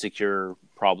to secure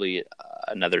probably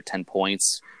another 10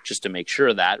 points just to make sure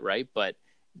of that, right? But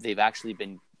they've actually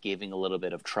been giving a little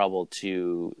bit of trouble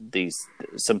to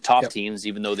some top teams,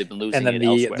 even though they've been losing. And then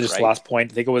elsewhere, right? Last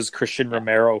point, I think it was Christian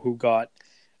Romero who got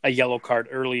a yellow card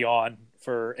early on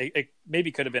for it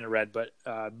maybe could have been a red, but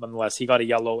nonetheless he got a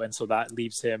yellow, and so that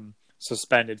leaves him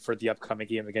suspended for the upcoming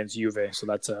game against Juve. So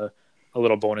that's a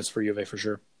little bonus for Juve for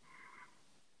sure.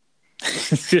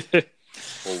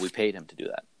 Well, we paid him to do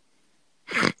that.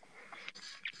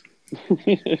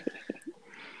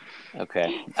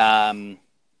 Okay.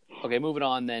 Okay, moving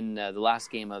on then. The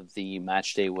last game of the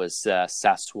match day was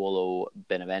Sassuolo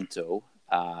Benevento,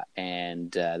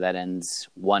 and that ends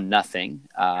 1-0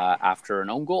 after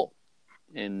an own goal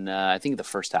in I think the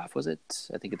first half. Was it?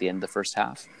 I think at the end of the first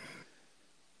half.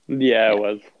 Yeah, it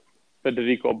was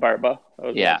Federico Barba. I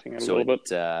was watching it a little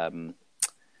bit.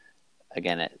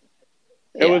 Again,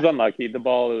 it was unlucky. The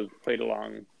ball was played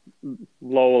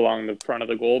low along the front of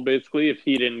the goal. Basically, if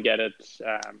he didn't get it,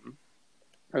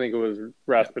 I think it was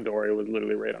Raspadori was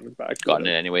literally right on his back. Gotten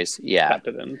it anyways. Yeah. Tapped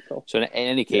it in. So in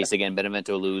any case, again,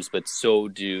 Benevento lose, but so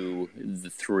do the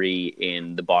three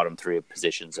in the bottom three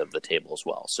positions of the table as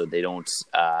well. So they don't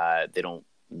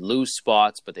lose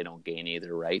spots, but they don't gain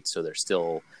either, right? So they're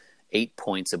still 8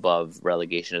 points above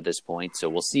relegation at this point. So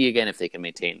we'll see again if they can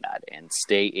maintain that and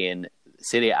stay in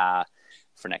Serie A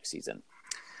for next season.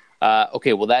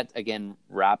 Okay, well, that again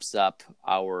wraps up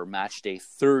our match day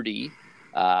 30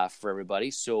 for everybody.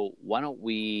 So why don't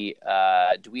we,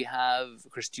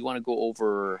 Chris, do you want to go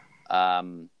over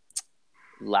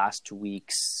last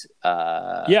week's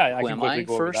I can quickly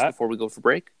go first over that before we go for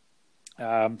break?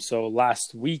 So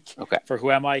last week, for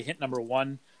Who Am I, hint number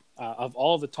one, of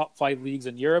all the top 5 leagues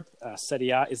in Europe, Serie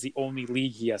A is the only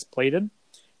league he has played in.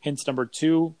 Hint number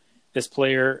 2, this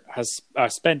player has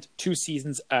spent 2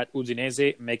 seasons at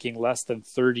Udinese, making less than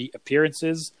 30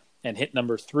 appearances. And hint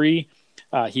number 3,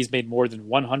 he's made more than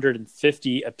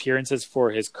 150 appearances for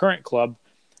his current club,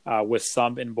 with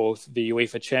some in both the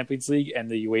UEFA Champions League and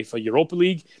the UEFA Europa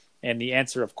League. And the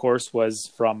answer, of course,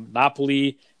 was from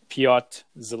Napoli, Piotr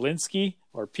Zielinski,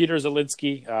 or Peter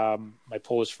Zielinski. My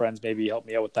Polish friends maybe help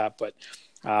me out with that. But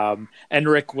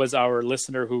Enric was our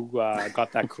listener who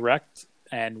got that correct.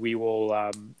 And we will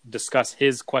discuss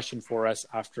his question for us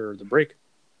after the break.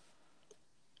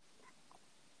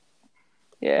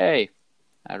 Yay.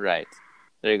 All right.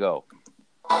 There you go.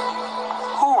 Who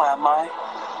am I?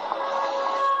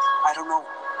 I don't know.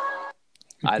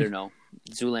 I don't know.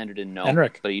 Zoolander didn't know.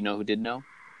 Enric. But you know who did know?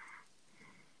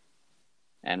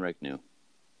 Enric knew.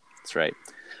 That's right.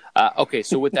 Okay,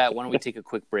 so with that, why don't we take a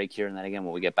quick break here, and then again,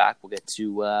 when we get back, we'll get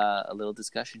to a little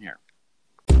discussion here.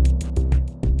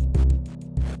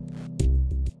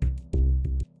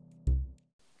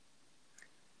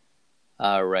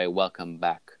 All right, welcome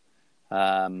back.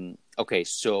 Okay,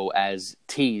 so as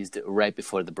teased right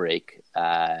before the break,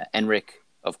 Enric,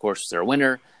 of course, was our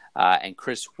winner. And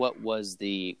Chris, what was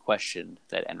the question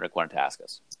that Enric wanted to ask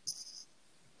us?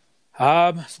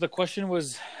 So the question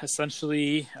was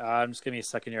essentially, just give me a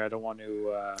second here. I don't want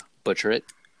to butcher it.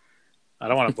 I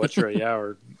don't want to butcher it,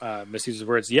 or misuse his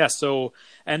words. Yeah. So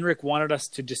Enric wanted us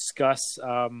to discuss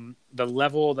the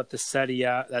level that Serie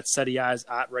A is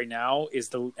at right now. Is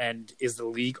the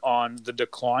league on the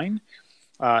decline?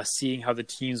 Seeing how the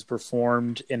teams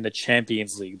performed in the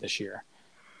Champions League this year.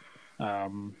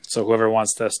 So whoever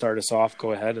wants to start us off,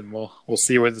 go ahead, and we'll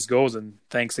see where this goes. And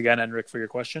thanks again, Enric, for your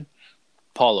question.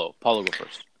 Paulo, go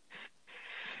first.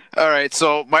 All right.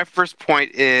 So my first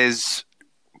point is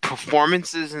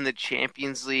performances in the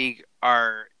Champions League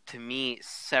are, to me,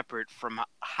 separate from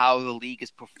how the league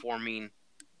is performing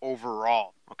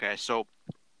overall. Okay. So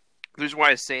the reason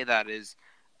why I say that is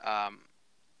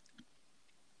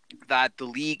that the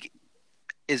league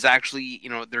is actually,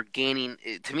 they're gaining.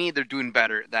 To me, they're doing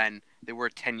better than they were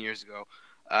 10 years ago.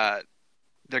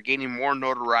 They're gaining more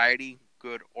notoriety,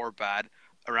 good or bad,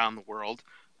 around the world.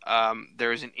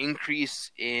 There is an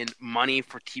increase in money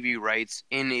for TV rights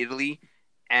in Italy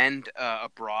and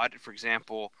abroad. For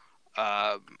example,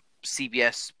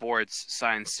 CBS Sports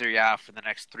signed Serie A for the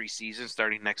next 3 seasons,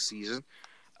 starting next season.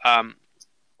 And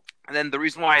then the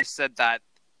reason why I said that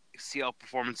CL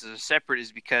performances are separate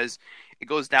is because it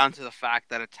goes down to the fact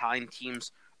that Italian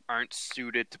teams aren't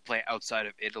suited to play outside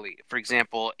of Italy. For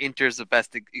example, Inter is the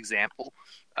best example.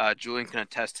 Julian can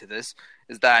attest to this.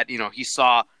 Is that he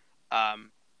saw,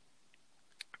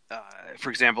 for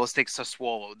example, let's take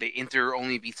Sassuolo. The Inter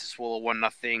only beat Sassuolo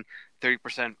 1-0,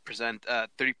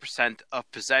 30%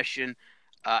 of possession,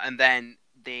 and then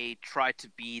they tried to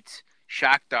beat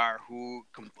Shakhtar, who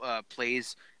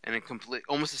plays in a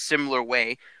almost a similar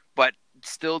way. But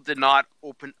still did not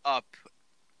open up,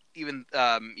 even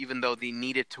though they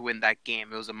needed to win that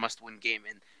game. It was a must-win game,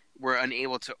 and were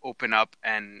unable to open up,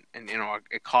 and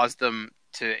it caused them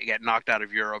to get knocked out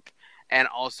of Europe, and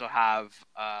also have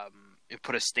it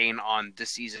put a stain on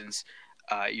this season's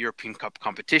European Cup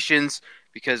competitions,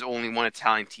 because only one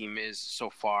Italian team is so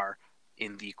far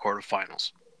in the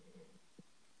quarterfinals.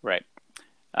 Right.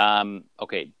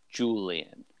 Okay,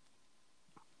 Julian.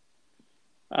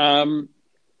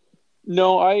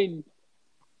 No, I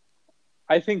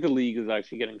think the league is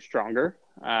actually getting stronger.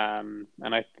 And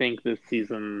I think this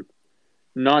season,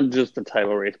 not just the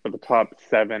title race, but the top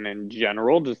 7 in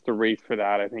general, just the race for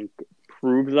that, I think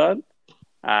proves that.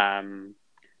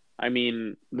 I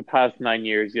mean, the past 9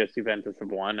 years, yes, Juventus have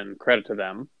won, and credit to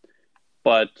them.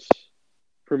 But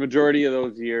for majority of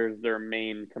those years, their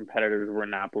main competitors were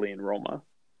Napoli and Roma,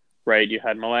 right? You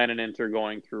had Milan and Inter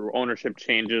going through ownership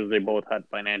changes. They both had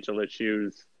financial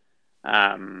issues.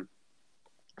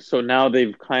 So now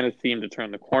they've kind of seemed to turn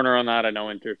the corner on that. I know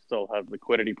Inter still have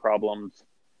liquidity problems.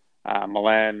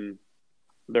 Milan,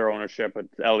 their ownership,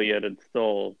 it's Elliott, it's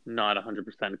still not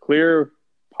 100% clear.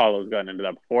 Paulo's gotten into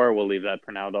that before. We'll leave that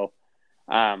for now, though.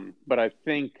 But I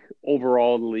think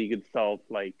overall the league itself,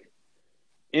 like,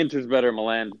 Inter's better,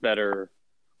 Milan's better,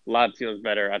 Lazio's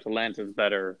better, Atalanta's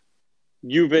better.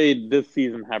 Juve this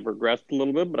season have regressed a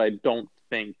little bit, but I don't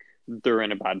think they're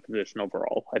in a bad position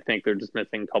overall. I think they're just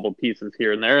missing a couple pieces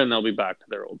here and there, and they'll be back to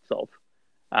their old self.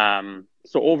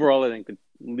 So overall, I think the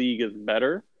league is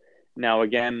better. Now,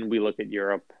 again, we look at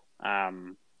Europe.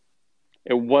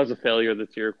 It was a failure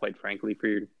this year, quite frankly, for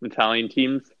your Italian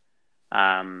teams.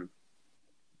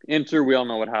 Inter, we all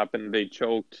know what happened. They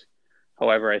choked.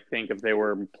 However, I think if they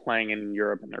were playing in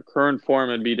Europe in their current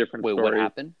form, it'd be a different story. What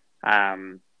happened?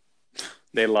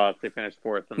 They lost. They finished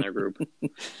 4th in their group.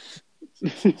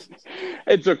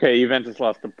 It's okay. Juventus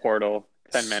lost to Porto,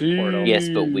 10-man Porto. Yes,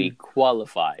 but we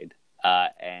qualified.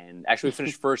 And actually we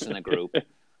finished 1st in the group.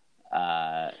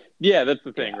 Yeah, that's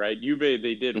the thing, right? Juve,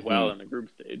 they did well in the group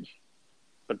stage,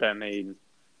 but then they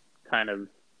kind of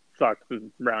sucked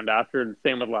the round after. And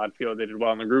same with Lazio. They did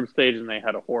well in the group stage, and they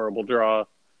had a horrible draw.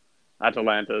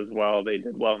 Atalanta as well. They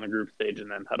did well in the group stage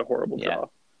and then had a horrible draw.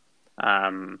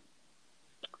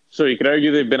 So you could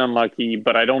argue they've been unlucky,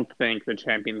 but I don't think the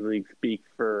Champions League speaks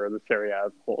for the Serie A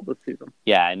as a whole this season.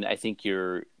 Yeah, and I think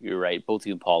you're right. Both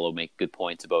you and Paulo make good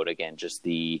points about, again, just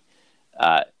the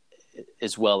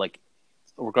as well, like,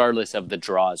 regardless of the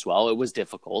draw as well, it was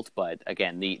difficult. But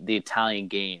again, the Italian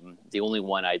game, the only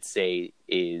one I'd say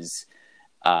is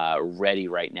ready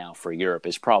right now for Europe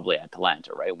is probably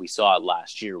Atalanta, right? We saw it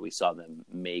last year. We saw them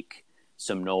make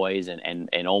some noise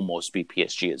and almost beat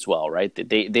PSG as well, right?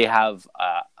 They have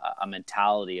a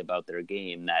mentality about their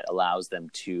game that allows them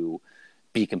to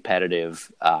be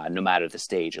competitive no matter the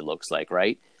stage, it looks like,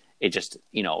 right? It just,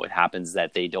 it happens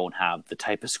that they don't have the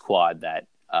type of squad that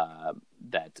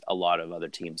a lot of other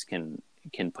teams can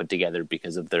put together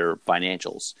because of their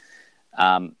financials.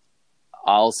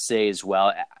 I'll say as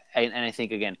well, and I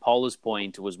think, again, Paulo's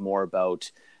point was more about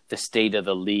the state of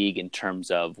the league in terms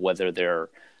of whether they're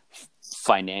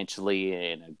financially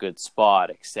in a good spot,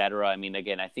 etc. I mean,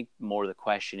 again, I think more the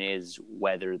question is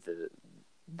whether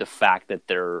the fact that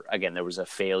there was a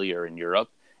failure in Europe,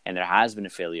 and there has been a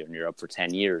failure in Europe for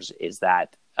 10 years, is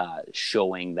that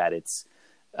showing that it's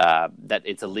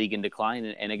a league in decline.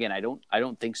 And again, I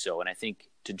don't think so. And I think,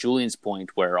 to Julian's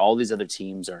point, where all these other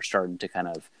teams are starting to kind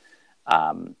of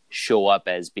show up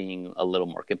as being a little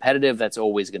more competitive, that's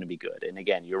always going to be good. And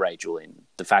again, you're right, Julian.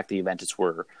 The fact that Juventus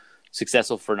were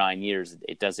successful for 9 years,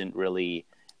 it doesn't really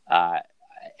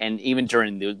and even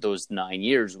during those 9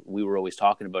 years, we were always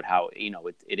talking about how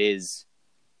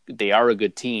they are a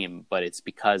good team, but it's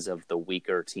because of the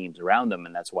weaker teams around them,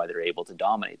 and that's why they're able to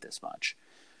dominate this much.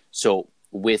 So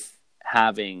with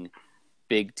having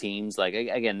big teams, like,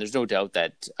 again, there's no doubt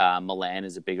that Milan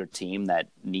is a bigger team that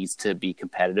needs to be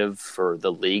competitive for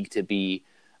the league to be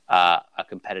a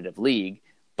competitive league.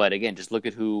 But again, just look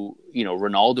at who,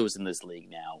 Ronaldo's in this league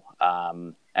now.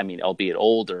 I mean, albeit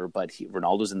older, but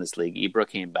Ronaldo's in this league. Ibra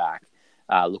came back.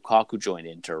 Lukaku joined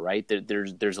Inter, right?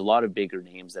 There's a lot of bigger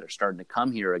names that are starting to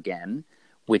come here again,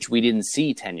 which we didn't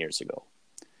see 10 years ago.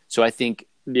 So I think,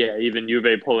 yeah, even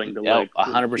Juve pulling the leg,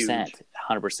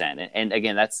 100%. And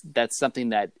again, that's something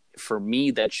that, for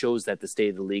me, that shows that the state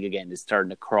of the league again is starting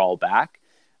to crawl back.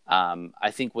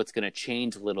 I think what's going to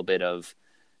change a little bit of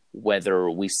whether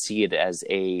we see it as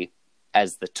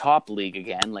the top league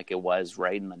again, like it was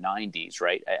right in the 90s,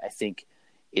 right? I think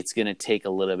it's going to take a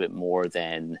little bit more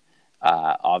than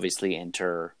obviously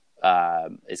Inter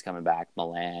is coming back,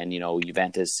 Milan,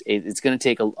 Juventus. It's going to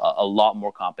take a lot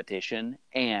more competition,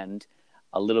 and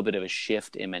a little bit of a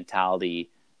shift in mentality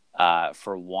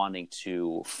for wanting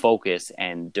to focus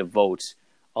and devote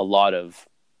a lot of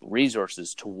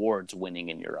resources towards winning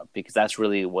in Europe, because that's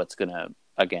really what's going to,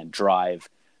 again, drive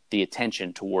the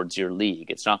attention towards your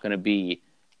league. It's not going to be,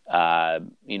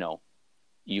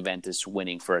 Juventus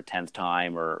winning for a 10th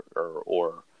time or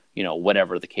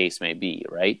whatever the case may be,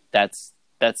 right? That's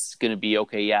going to be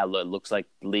okay. Yeah, it looks like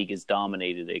the league is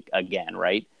dominated again,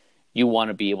 right? You want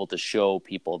to be able to show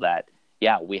people that,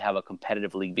 yeah, we have a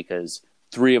competitive league because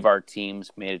 3 of our teams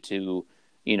made it to,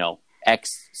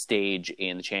 X stage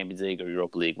in the Champions League or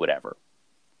Europa League, whatever.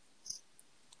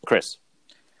 Chris.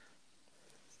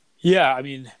 Yeah, I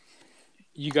mean,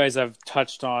 you guys have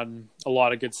touched on a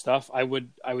lot of good stuff. I would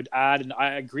add, and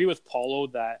I agree with Paulo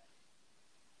that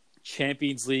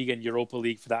Champions League and Europa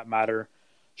League, for that matter,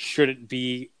 shouldn't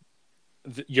be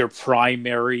your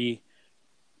primary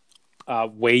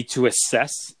way to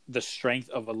assess the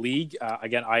strength of a league.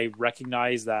 Again, I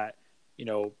recognize that,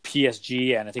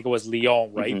 PSG and I think it was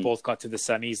Lyon, right? Mm-hmm. Both got to the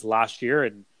semis last year,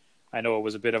 and I know it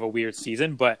was a bit of a weird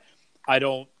season, but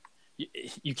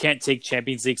you can't take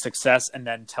Champions League success and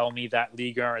then tell me that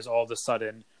Ligue 1 is all of a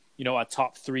sudden, a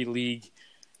top 3 league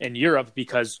in Europe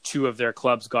because 2 of their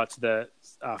clubs got to the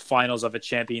finals of a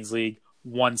Champions League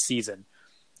one season.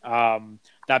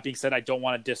 That being said, I don't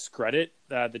want to discredit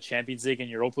the Champions League and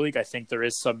Europa League. I think there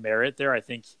is some merit there. I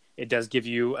think it does give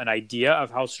you an idea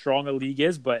of how strong a league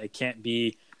is, but it can't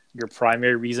be your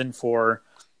primary reason for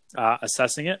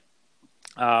assessing it.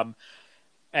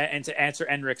 And to answer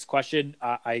Enric's question,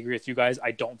 I agree with you guys.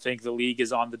 I don't think the league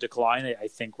is on the decline. I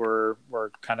think we're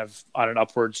kind of on an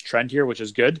upwards trend here, which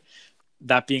is good.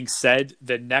 That being said,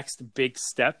 the next big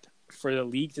step for the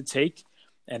league to take,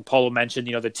 and Paulo mentioned,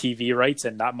 the TV rights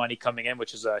and that money coming in,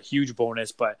 which is a huge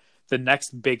bonus. But the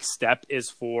next big step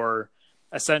is for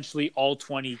essentially all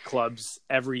 20 clubs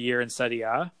every year in Serie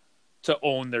A to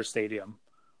own their stadium,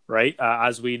 right?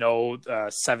 As we know,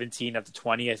 17 of the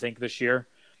 20, I think, this year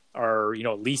are,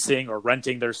 leasing or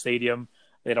renting their stadium.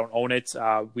 They don't own it.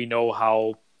 We know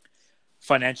how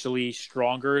financially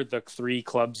stronger the 3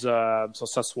 clubs, so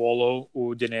Sassuolo,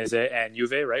 Udinese, and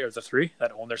Juve, right, are the 3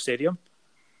 that own their stadium.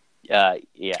 Yeah.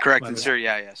 Correct. In Serie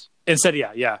A, yes. In Serie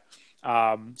A, yeah.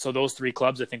 So those 3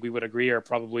 clubs, I think we would agree, are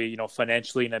probably,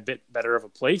 financially in a bit better of a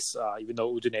place, even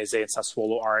though Udinese and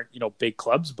Sassuolo aren't, big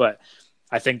clubs. But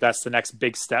I think that's the next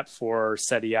big step for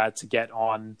Serie A to get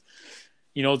on,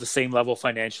 the same level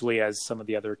financially as some of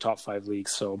the other top 5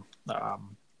 leagues. So,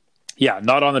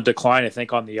 not on the decline, I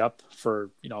think on the up for,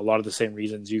 a lot of the same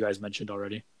reasons you guys mentioned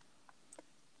already.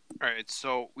 All right.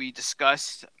 So we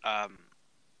discussed,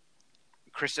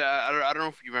 Chris, I don't know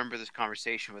if you remember this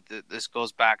conversation, but this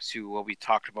goes back to what we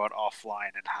talked about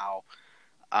offline and how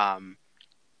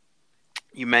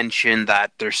you mentioned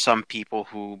that there's some people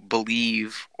who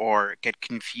believe or get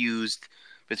confused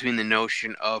between the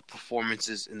notion of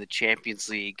performances in the Champions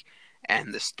League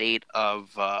and the state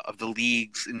of the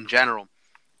leagues in general.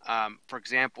 For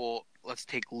example, let's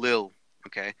take Lille.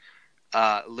 Okay,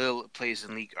 Lille plays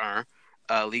in Ligue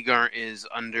 1. Ligue 1 is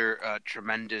under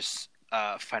tremendous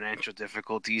financial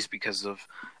difficulties because of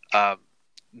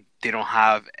they don't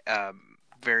have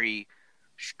very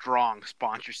strong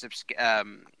sponsorship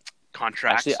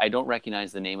contracts. Actually, I don't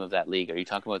recognize the name of that league. Are you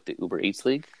talking about the Uber Eats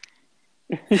League?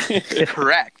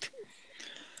 Correct.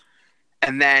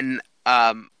 And then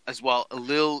as well,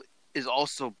 Lille is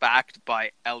also backed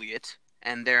by Elliott,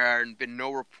 and there have been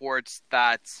no reports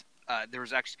that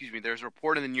there's a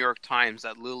report in the New York Times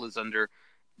that Lille is under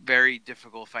very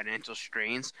difficult financial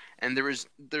strains, and there's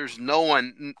no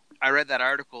one. I read that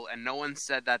article, and no one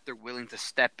said that they're willing to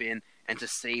step in and to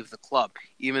save the club,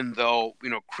 even though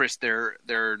Chris, they're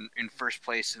in first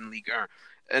place in Ligue 1,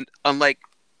 and unlike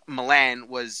Milan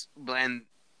was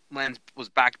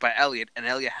backed by Elliott, and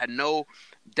Elliott had no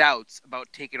doubts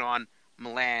about taking on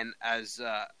Milan as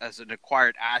an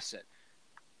acquired asset.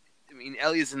 I mean,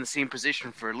 Elliott's in the same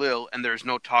position for Lille, and there's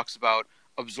no talks about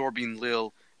absorbing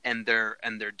Lille and their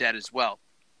debt as well.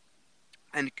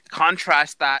 And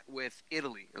contrast that with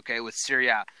Italy, okay, with Serie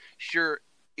A. Sure,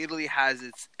 Italy has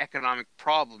its economic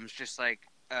problems, just like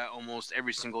almost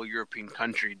every single European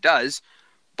country does.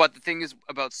 But the thing is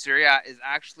about Serie A is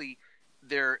actually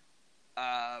they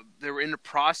were in the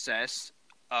process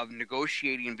of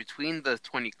negotiating between the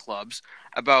 20 clubs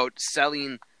about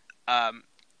selling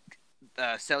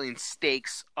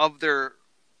stakes of the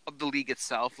league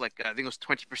itself, like I think it was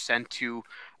 20% to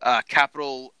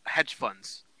capital hedge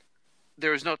funds.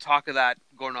 There was no talk of that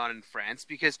going on in France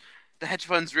because the hedge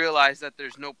funds realized that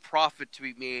there's no profit to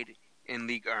be made in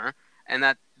Ligue 1 and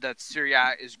that Serie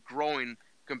A is growing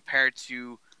compared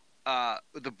to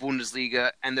the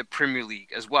Bundesliga and the Premier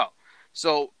League as well.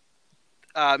 So,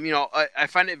 I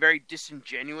find it very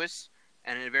disingenuous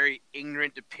and a very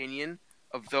ignorant opinion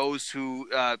of those who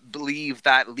believe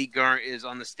that Liga 1 is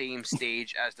on the same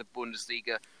stage as the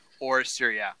Bundesliga or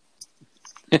Serie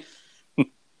A.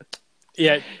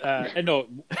 Yeah, and no,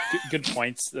 good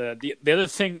points. The other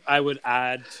thing I would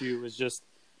add to is just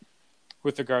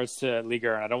with regards to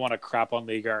Liga, and I don't want to crap on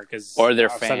Liga because Or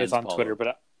their I've said fans, this on Paulo. Twitter,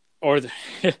 but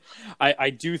I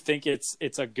do think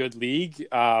it's a good league.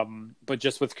 But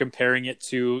just with comparing it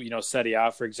to Serie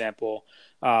A, for example,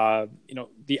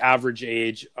 the average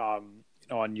age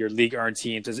on your league earned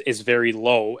teams is very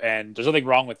low, and there's nothing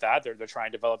wrong with that. They're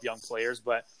trying to develop young players,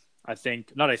 but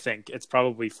it's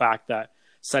probably fact that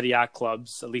Serie A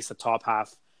clubs, at least the top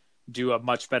half, do a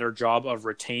much better job of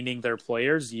retaining their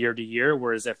players year to year.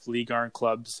 Whereas if Ligue 1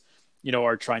 clubs,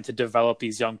 are trying to develop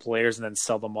these young players and then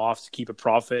sell them off to keep a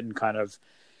profit and kind of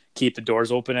keep the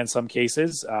doors open in some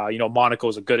cases. Monaco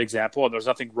is a good example, and there's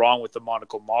nothing wrong with the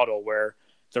Monaco model where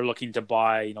they're looking to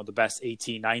buy, the best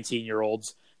 18,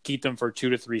 19-year-olds, keep them for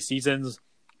 2 to 3 seasons,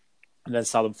 and then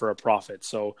sell them for a profit.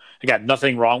 So again,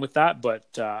 nothing wrong with that,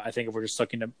 but I think if we're just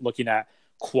looking at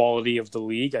quality of the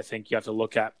league, I think you have to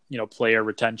look at player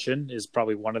retention is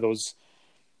probably one of those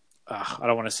I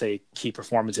don't want to say key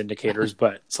performance indicators,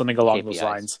 but something along those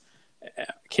lines.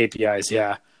 KPIs,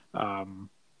 yeah.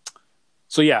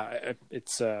 So yeah,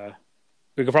 it's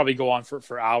we could probably go on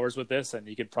for hours with this, and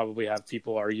you could probably have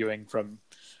people arguing from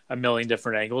a million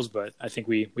different angles, but I think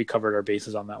we covered our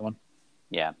bases on that one.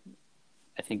 Yeah.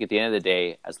 I think at the end of the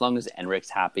day, as long as Enric's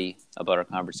happy about our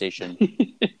conversation,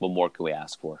 what more can we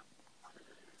ask for?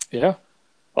 Yeah.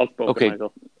 Well spoken, Okay.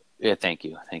 Michael. Yeah, thank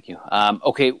you.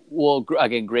 Okay, well,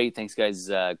 again, great. Thanks,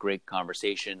 guys. Great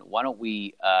conversation. Why don't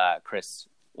we, Chris,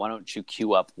 why don't you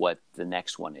queue up what the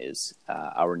next one is,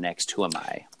 our next Who Am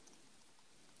I?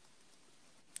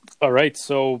 All right,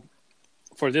 so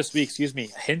for this week,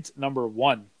 hint number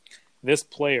 1, this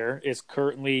player is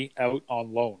currently out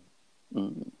on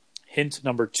loan. Hint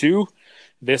number 2,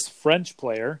 this French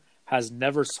player has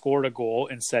never scored a goal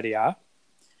in Serie A.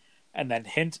 And then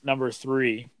hint number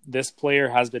 3, this player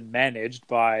has been managed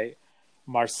by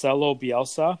Marcelo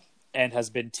Bielsa and has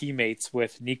been teammates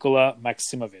with Nikola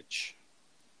Maximovic.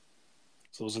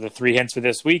 So those are the 3 hints for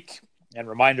this week. And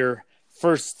reminder,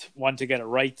 first one to get it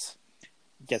right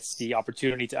gets the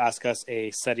opportunity to ask us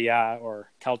a Serie A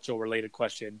or Calcio-related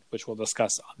question, which we'll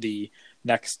discuss on the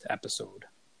next episode.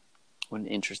 What an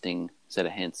interesting set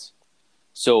of hints.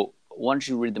 So why don't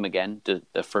you read them again?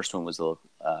 The first one was a little...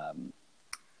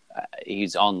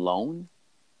 he's on loan?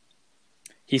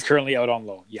 He's currently out on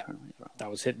loan, yeah. That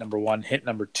was hint number 1. Hint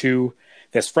number 2,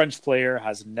 this French player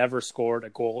has never scored a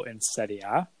goal in Serie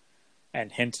A.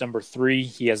 And hint number 3,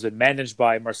 he has been managed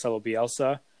by Marcelo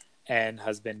Bielsa and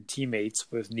has been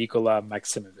teammates with Nikola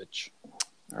Maximovic.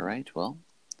 All right, well,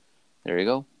 there you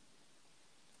go.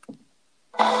 Who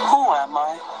am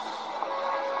I?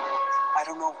 I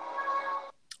don't know.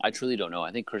 I truly don't know.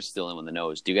 I think Chris is the only one that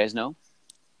knows. Do you guys know?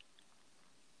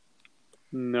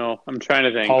 No, I'm trying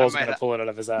to think. Paul's going to pull it out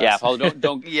of his ass. Yeah, Paul,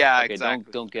 don't. Yeah, okay,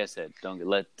 exactly. Don't guess it. Don't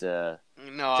let. No,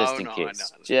 just in no, case. no,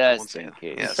 I Just won't say in that.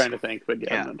 case. I'm Yes. trying to think, but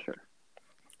yeah, Yeah. I'm not sure.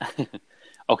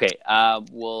 Okay.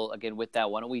 Well, again, with that,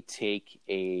 why don't we take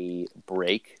a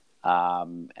break?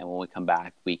 And when we come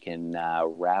back, we can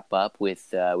wrap up with.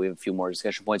 We have a few more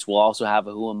discussion points. We'll also have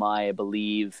a Who Am I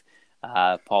believe.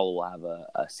 Paul will have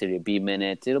a Serie B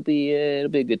minute. It'll be a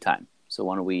good time. So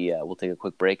why don't we'll take a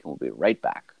quick break and we'll be right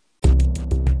back.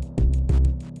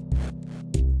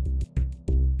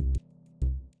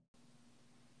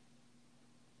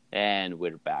 And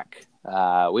we're back.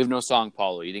 We have no song,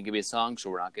 Paulo. You didn't give me a song, so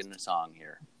we're not getting a song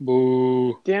here.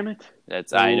 Boo. Damn it.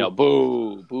 I know.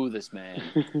 Boo. Boo this man.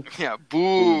 Yeah, Boo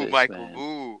boo, this Michael, man.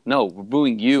 boo. No, we're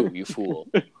booing you, you fool.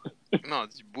 No,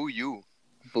 it's boo you.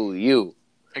 Boo you.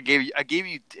 I gave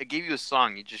you a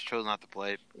song. You just chose not to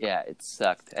play it. Yeah, it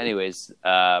sucked. Anyways,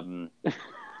 let's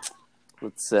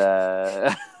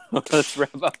let's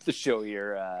wrap up the show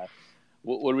here.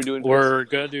 What are we doing? We're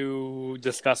going to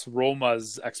discuss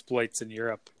Roma's exploits in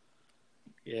Europe.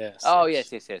 Yes. Oh,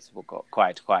 yes. We'll go.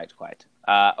 Quiet.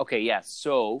 Okay, yeah.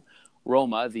 So,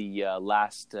 Roma, the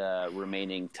last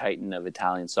remaining titan of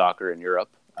Italian soccer in Europe,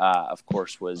 of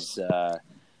course, was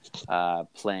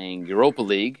playing Europa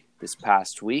League this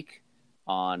past week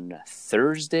on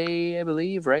Thursday, I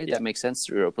believe, right? Yeah. That makes sense.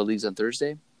 Europa League's on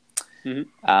Thursday.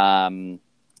 Mm-hmm.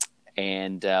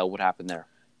 And what happened there?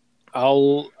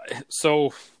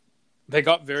 So they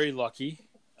got very lucky.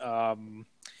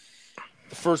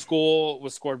 The first goal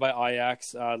was scored by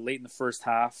Ajax late in the first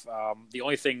half. The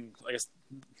only thing, I guess,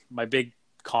 my big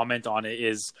comment on it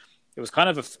is it was kind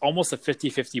of almost a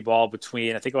 50-50 ball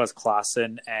between, I think it was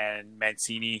Klaassen and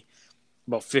Mancini,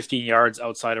 about 15 yards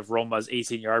outside of Roma's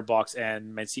 18-yard box,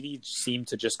 and Mancini seemed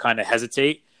to just kind of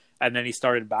hesitate, and then he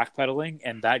started backpedaling,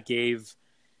 and that gave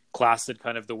Klaassen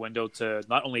kind of the window to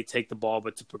not only take the ball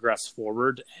but to progress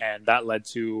forward, and that led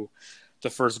to the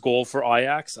first goal for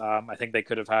Ajax. I think they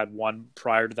could have had one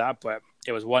prior to that, but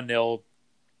it was 1-0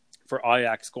 for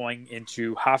Ajax going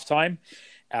into halftime,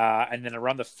 and then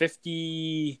around the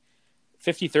 53rd,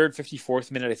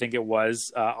 54th minute, I think it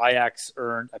was, Ajax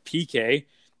earned a PK.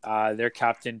 Their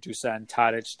captain, Dusan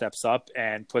Tadic, steps up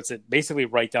and puts it basically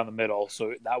right down the middle.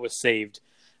 So that was saved.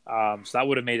 So that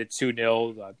would have made it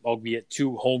 2-0, albeit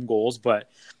 2 home goals. But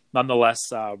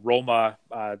nonetheless, Roma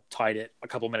tied it a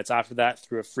couple minutes after that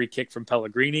through a free kick from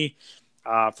Pellegrini.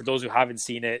 For those who haven't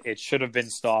seen it, it should have been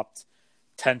stopped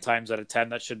 10 times out of 10.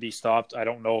 That should be stopped. I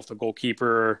don't know if the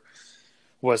goalkeeper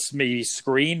was maybe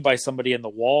screened by somebody in the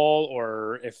wall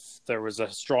or if there was a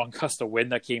strong gust of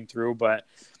wind that came through, but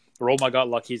Roma got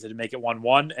lucky to make it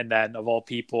 1-1, and then of all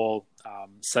people,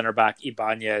 center back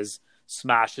Ibanez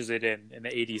smashes it in the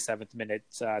 87th minute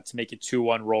to make it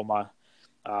 2-1 Roma,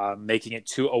 making it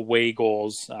 2 away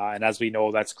goals, and as we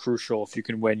know, that's crucial if you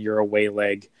can win your away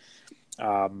leg.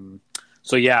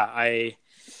 So yeah,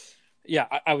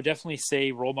 I would definitely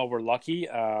say Roma were lucky.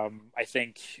 I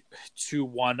think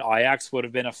 2-1 Ajax would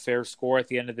have been a fair score at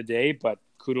the end of the day, but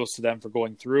kudos to them for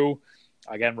going through.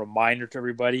 Again, reminder to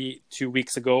everybody, 2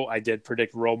 weeks ago, I did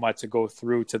predict Roma to go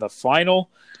through to the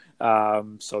final.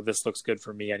 So this looks good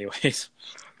for me anyways.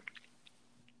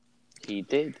 He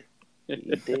did.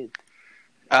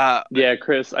 Yeah,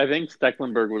 Chris, I think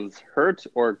Stecklenburg was hurt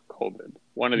or COVID.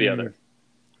 One or the other.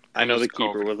 I know the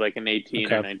keeper was like an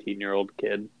 18 or 19-year-old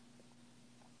kid.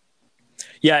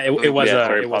 Yeah, it was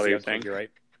sorry, it was Paulie, a thing, you're right.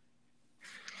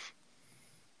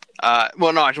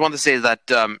 Well, no, I just wanted to say that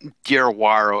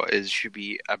Diawara should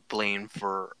be blamed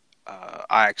for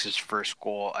Ajax's first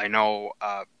goal. I know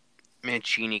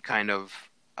Mancini kind of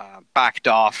backed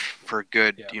off for a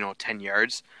good, 10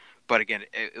 yards. But again,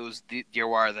 it was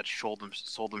Diawara that sold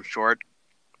him short.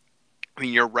 I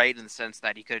mean, you're right in the sense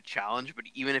that he could have challenged, but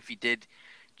even if he did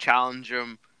challenge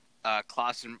him,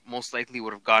 Klaassen most likely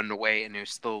would have gotten away, and he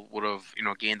still would have,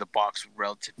 gained the box with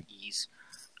relative ease.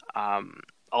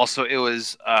 Also, it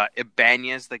was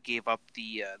Ibanez that gave up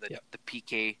the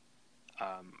PK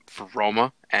for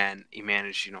Roma, and he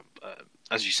managed,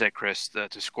 as you said, Chris, to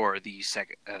score the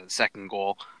second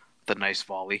goal with a nice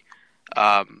volley.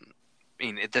 I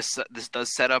mean, this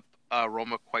does set up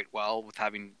Roma quite well with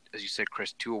having, as you said,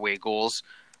 Chris, 2 away goals,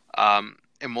 and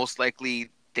most likely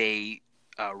they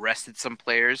rested some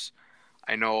players.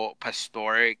 I know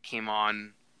Pastore came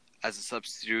on as a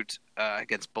substitute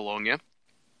against Bologna,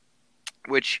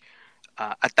 which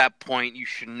at that point you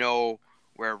should know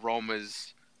where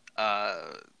Roma's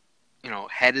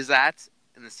head is at,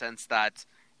 in the sense that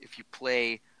if you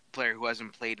play a player who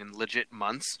hasn't played in legit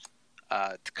months,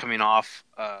 coming off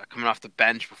the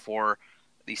bench before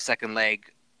the second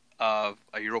leg of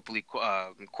a Europa League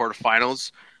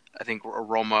quarterfinals, I think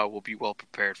Roma will be well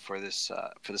prepared for this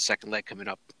for the second leg coming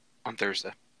up on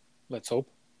Thursday. Let's hope.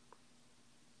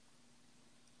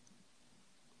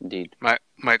 Indeed.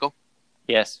 Michael?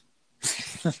 Yes.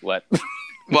 What?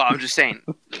 Well, I'm just saying.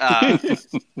 I thought you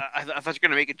were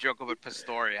going to make a joke about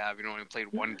Pastore having only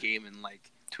played 1 game in like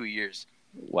 2 years.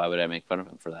 Why would I make fun of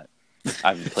him for that?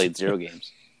 I've played 0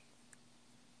 games.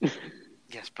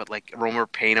 Yes, but like Roma are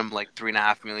paying him like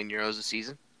 €3.5 million a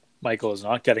season. Michael is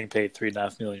not getting paid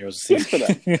 €3.5 million a season for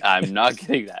that. I'm not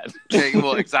getting that. Okay,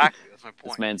 well, exactly. That's my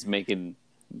point. This man's making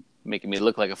me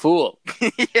look like a fool.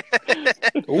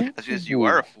 That's because you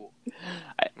are a fool.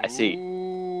 I see.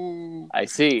 Ooh. I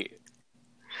see.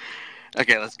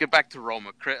 Okay, let's get back to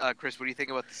Roma. Chris, what do you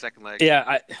think about the second leg?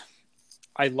 Yeah,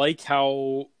 I like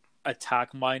how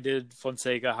attack-minded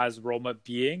Fonseca has Roma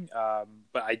being,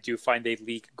 but I do find they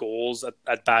leak goals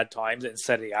at bad times in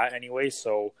Serie A anyway,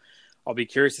 so I'll be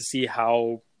curious to see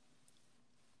how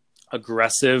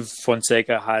aggressive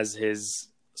Fonseca has his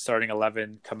starting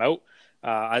 11 come out.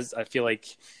 As I feel like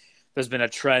there's been a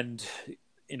trend,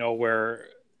 where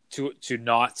to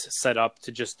not set up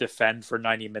to just defend for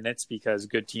 90 minutes because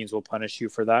good teams will punish you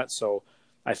for that. So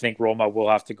I think Roma will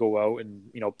have to go out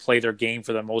and, play their game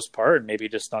for the most part and maybe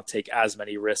just not take as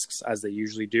many risks as they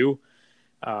usually do.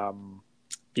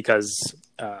 Because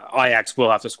Ajax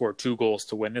will have to score 2 goals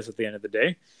to win this at the end of the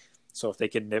day. So if they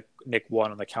can nick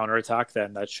one on the counterattack,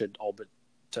 then that should all but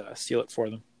seal it for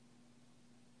them.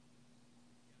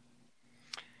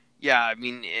 Yeah, I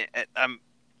mean, I'm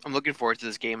looking forward to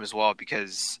this game as well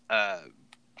because,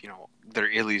 they're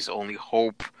Italy's only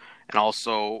hope, and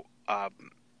also,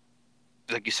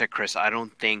 like you said, Chris, I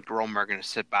don't think Roma are going to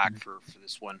sit back for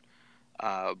this one.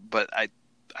 But I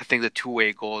think the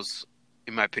two-way goals,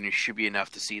 in my opinion, should be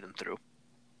enough to see them through.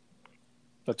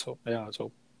 Let's hope. Yeah, let's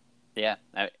hope. Yeah,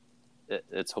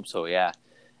 let's hope so. Yeah,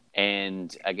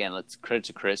 and again, let's credit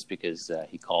to Chris because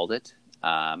he called it.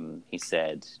 He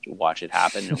said, "Watch it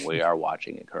happen," and we are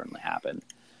watching it currently happen.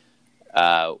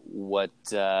 We'll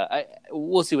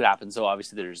see what happens. So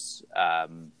obviously, there's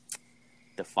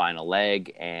the final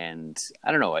leg, and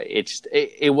I don't know.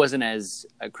 It wasn't as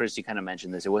Chris, you kind of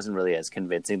mentioned this. It wasn't really as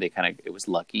convincing. It was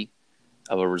lucky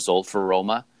of a result for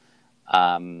Roma.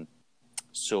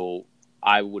 So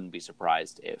I wouldn't be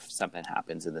surprised if something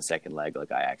happens in the second leg,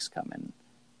 like Ajax come and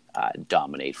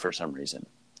dominate for some reason.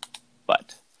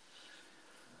 But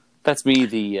that's me,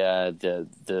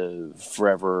 the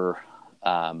forever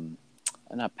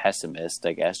not pessimist,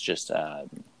 I guess, just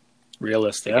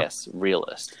realist. I guess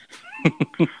realist.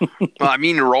 Well, I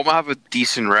mean, Roma have a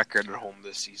decent record at home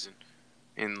this season,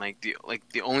 and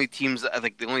the only teams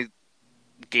the only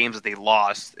games that they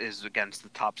lost is against the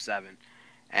top 7,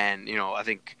 and I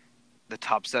think the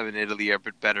top 7 in Italy are a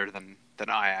bit better than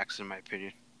Ajax, in my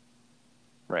opinion.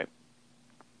 Right.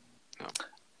 No.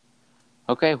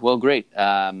 Okay, well, great.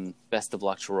 Best of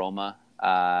luck to Roma.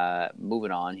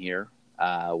 Moving on here.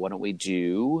 Why don't we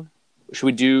do... Should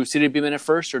we do City B Minute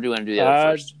first, or do you want to do the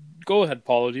other first? Go ahead,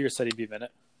 Paulo. Do your City B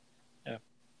Minute. Yeah.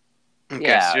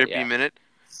 Okay, City B Minute.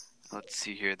 Let's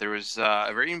see here. There was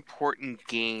very important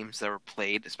games that were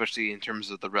played, especially in terms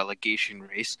of the relegation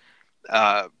race.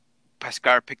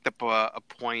 Pescara picked up a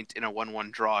point in a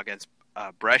 1-1 draw against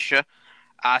Brescia.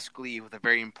 Ascoli with a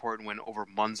very important win over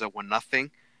Monza 1-0.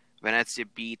 Venezia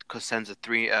beat Cosenza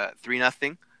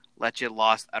 3-0. Lecce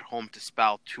lost at home to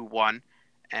Spal 2-1.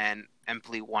 And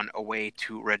Empoli won away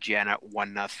to Reggiana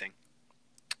 1-0.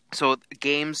 So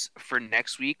games for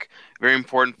next week, very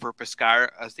important for Pescara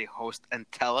as they host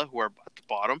Entella, who are at the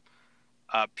bottom.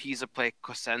 Pisa play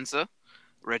Cosenza.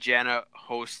 Regina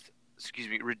hosts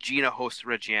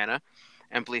Reggiana.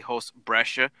 Empoli hosts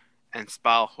Brescia. And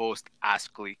Spal hosts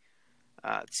Ascoli.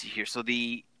 Let's see here. So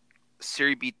the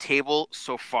Serie B table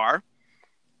so far,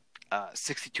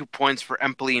 62 points for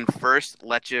Empoli in first,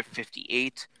 Lecce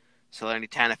 58,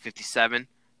 Salernitana 57,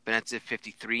 Venezia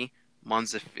 53,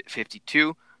 Monza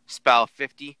 52, Spal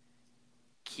 50,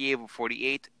 Chievo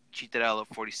 48, Cittadella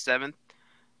 47.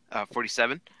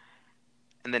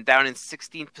 And then down in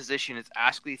 16th position is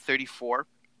Ascoli 34,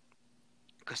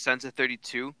 Cosenza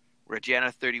 32,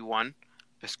 Reggiana 31,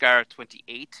 Pescara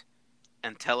 28,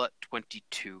 and Entella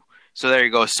 22. So there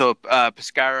you go. So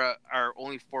Pescara are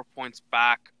only 4 points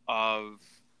back of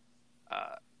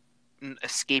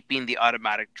escaping the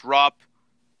automatic drop,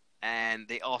 and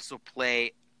they also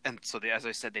play. And so, as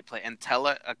I said, they play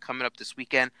Entella coming up this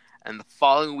weekend, and the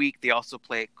following week they also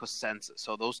play Cosenza.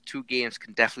 So those two games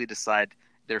can definitely decide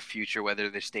their future, whether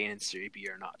they're staying in Serie B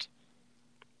or not.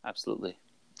 Absolutely.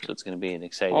 So it's going to be an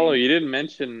exciting. Oh, you didn't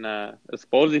mention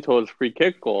Esposito's free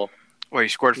kick goal. Well, he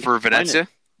scored for Venezia?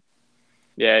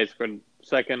 Yeah, he scored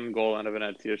second goal on a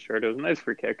Venezia shirt. It was a nice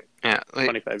free kick. Yeah,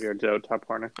 25 yards out, top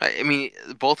corner. I mean,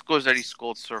 both goals that he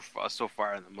scored so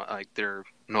far, they're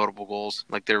notable goals.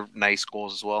 They're nice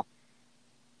goals as well.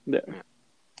 Yeah.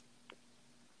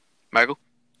 Michael?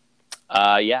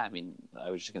 Yeah, I mean, I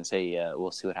was just going to say,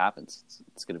 we'll see what happens.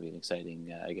 It's going to be an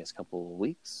exciting, I guess, couple of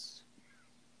weeks.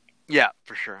 Yeah,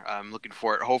 for sure. I'm looking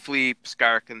for it. Hopefully,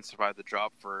 Pescara can survive the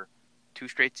drop for 2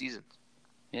 straight seasons.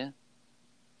 Yeah.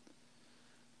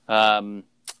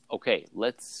 Okay,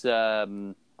 let's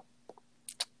move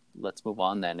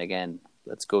on then. Again,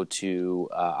 let's go to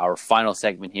our final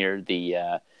segment here,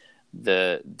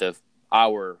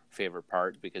 our favorite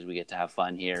part, because we get to have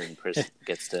fun here and Chris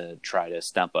gets to try to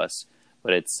stump us.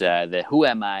 But it's the Who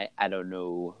Am I? I Don't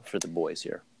Know for the boys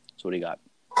here. So what do you got?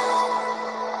 Who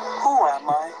am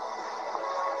I?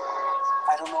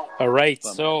 I don't know. All right,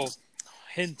 so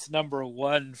hint number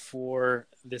 1 for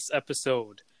this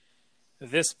episode.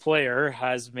 This player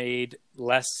has made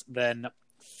less than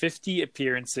 50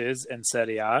 appearances in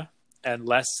Serie A and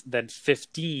less than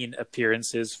 15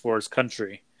 appearances for his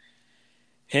country.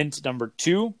 Hint number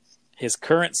 2, his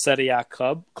current Serie A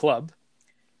club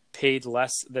paid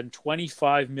less than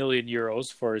 25 million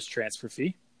euros for his transfer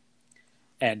fee.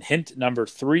 And hint number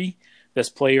 3,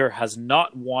 this player has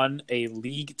not won a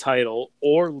league title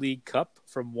or League Cup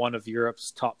from one of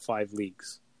Europe's top 5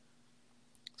 leagues.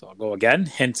 So I'll go again.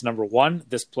 Hint number 1,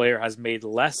 this player has made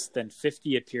less than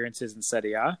 50 appearances in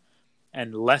Serie A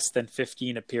and less than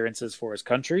 15 appearances for his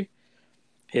country.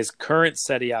 His current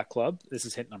Serie A club, this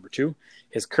is hint number 2,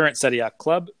 his current Serie A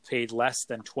club paid less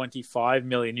than 25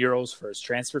 million euros for his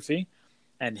transfer fee.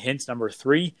 And hint number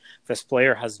 3, this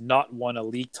player has not won a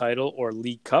league title or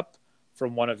league cup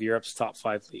from one of Europe's top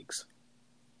 5 leagues.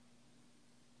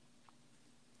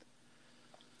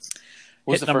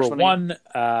 Hint number 1,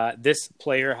 this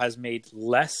player has made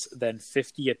less than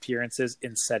 50 appearances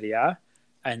in Serie A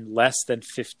and less than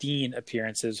 15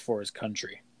 appearances for his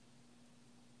country.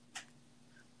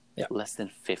 Yeah. Less than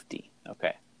 50.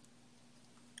 Okay.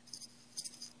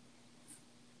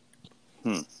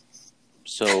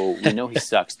 So we know he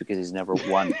sucks because he's never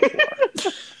won before.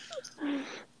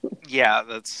 Yeah,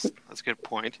 that's a good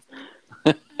point.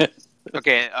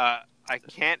 Okay, I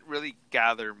can't really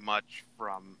gather much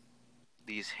from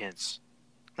these hints.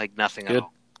 Like nothing at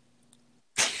all.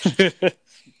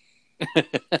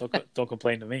 Don't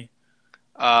complain to me.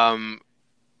 Well,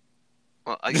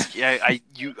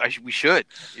 we should.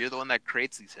 You're the one that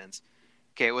creates these hints.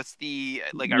 Okay, what's the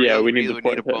like? We need a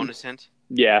bonus hint.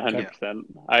 Yeah,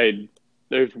 100%.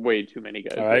 There's way too many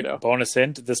guys. All right, bonus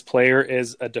hint: this player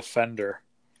is a defender.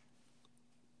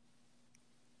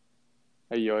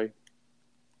 Ayoy.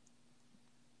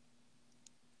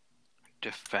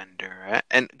 Defender, right?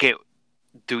 And okay,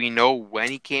 do we know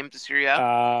when he came to Serie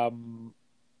A?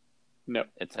 No.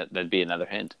 That'd be another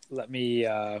hint. Let me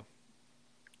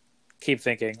keep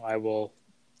thinking. I will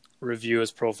review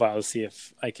his profile to see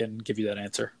if I can give you that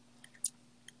answer.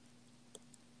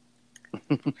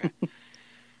 Okay.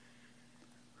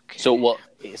 So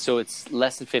it's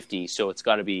less than 50. So it's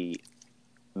got to be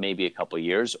maybe a couple of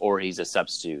years, or he's a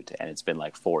substitute, and it's been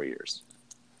like 4 years.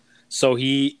 So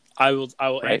I will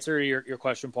right? answer your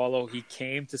question, Paulo. He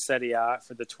came to Serie A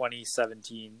for the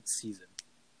 2017 season.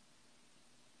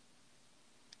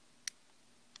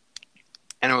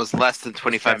 And it was less than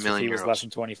 25 million He was euros. less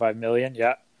than 25 million,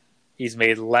 yeah. He's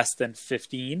made less than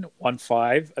 15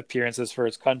 appearances for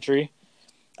his country.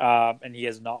 And he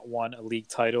has not won a league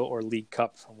title or league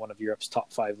cup from one of Europe's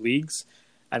top 5 leagues.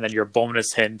 And then your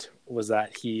bonus hint was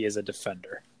that he is a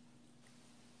defender.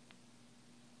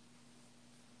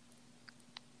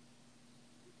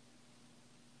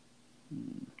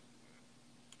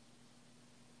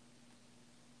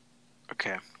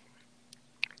 Okay.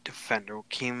 Defender.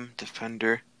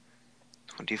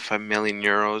 25 million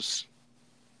euros.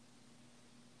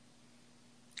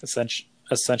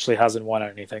 Essentially hasn't won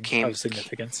anything of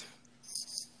significance.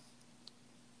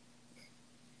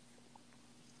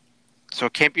 So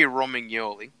it can't be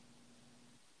Romagnoli.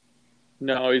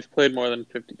 No, he's played more than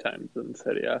 50 times in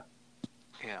Serie A.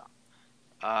 Yeah.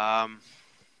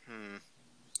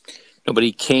 No, but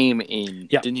he came in.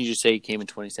 Yeah. Didn't you just say he came in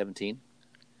 2017?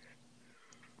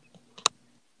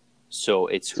 So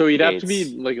he'd have to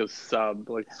be like a sub,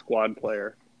 like squad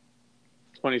player.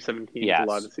 2017 is a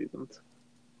lot of seasons.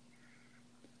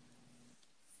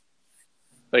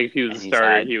 Like if he was a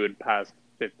starter, he would pass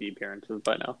 50 appearances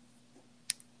by now.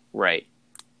 Right.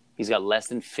 He's got less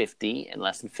than 50 and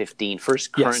less than 15 for his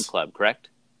current club, correct?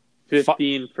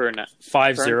 15 for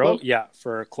 5-0, yeah,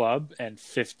 for a club, and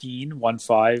 15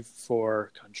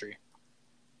 for country.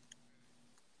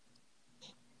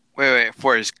 Wait,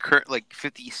 for his current, like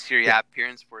 50 Serie A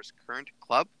appearance for his current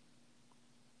club?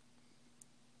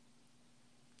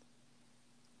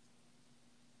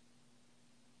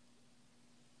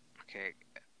 Okay.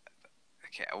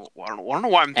 I don't know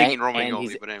why I'm thinking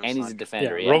Romagnoli, but and he's a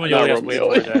defender. Yeah, Romagnoli has way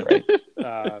more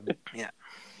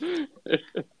than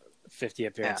 50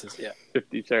 appearances. Yeah.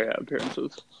 50 Serie A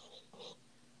appearances.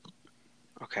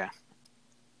 Okay.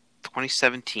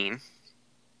 2017.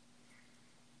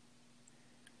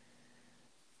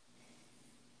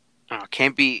 No, it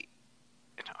can't be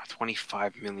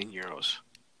 25 million euros.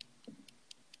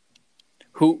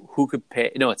 Who could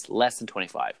pay? No, it's less than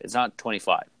 25. It's not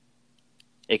 25.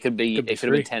 It could be. It could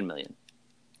have been 10 million.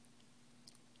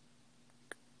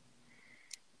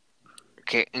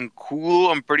 Okay, and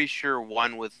Cool, I'm pretty sure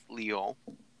won with Lyon.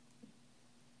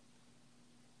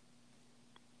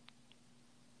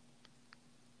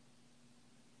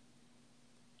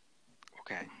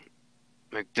 Okay.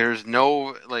 Like, there's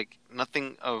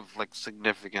nothing of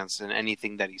significance in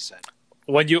anything that he said.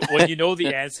 When you know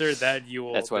the answer, then you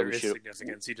will. That's why there is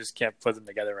significance. You just can't put them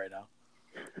together right now.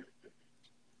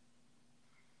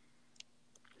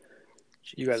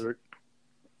 You guys were.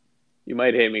 You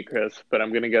might hate me, Chris, but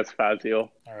I'm gonna guess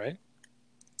Fazio. All right.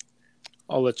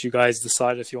 I'll let you guys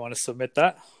decide if you want to submit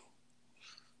that.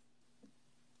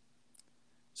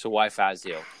 So why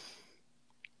Fazio?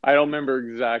 I don't remember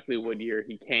exactly what year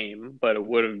he came, but it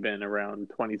would have been around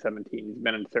 2017. He's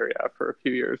been in Serie A for a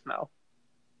few years now.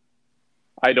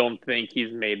 I don't think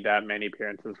he's made that many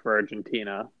appearances for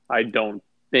Argentina. I don't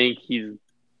think he's.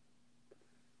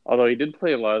 Although he did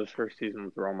play a lot of his first season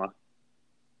with Roma.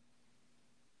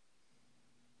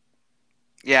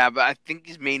 Yeah, but I think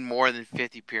he's made more than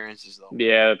 50 appearances though.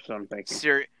 Yeah, that's what I'm thinking.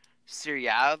 Serie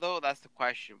A though, that's the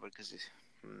question because he's.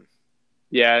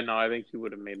 Yeah, no, I think he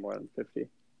would have made more than 50.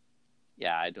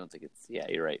 Yeah, I don't think it's. Yeah,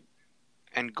 you're right.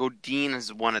 And Godin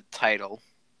has won a title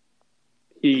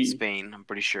in He, Spain. I'm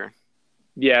pretty sure.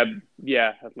 yeah,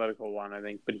 Atletico won, I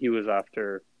think, but he was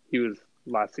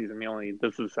last season.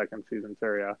 This is the second season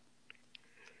Serie A.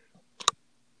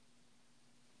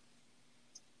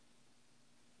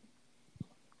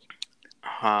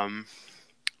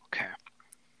 Okay.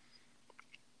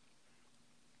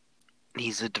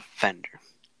 He's a defender.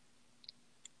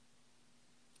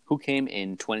 Who came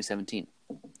in 2017?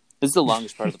 This is the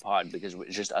longest part of the pod because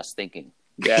it's just us thinking.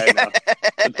 Yeah, I know.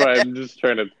 That's why I'm just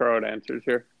trying to throw out answers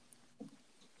here.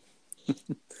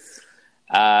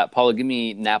 Paulo, give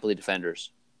me Napoli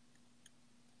defenders.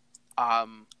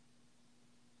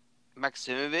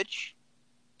 Maximovic.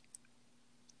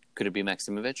 Could it be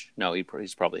Maximovic? No,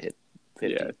 he's probably hit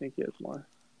 50. Yeah, I think he has more.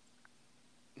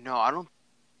 No, I don't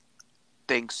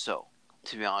think so.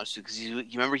 To be honest, because you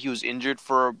remember he was injured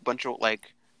for a bunch of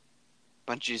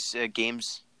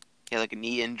games. He had like a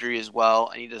knee injury as well,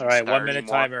 and he doesn't. All right, start 1 minute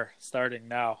anymore. timer starting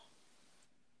now.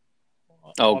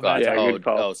 Oh One God! minute Yeah, timer. good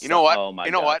call. You know what? Oh my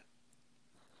you know God.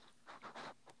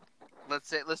 what?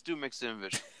 Let's do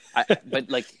Maximovic. But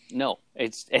like, no,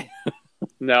 it's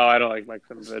No, I don't like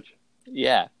Maximovic.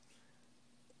 yeah.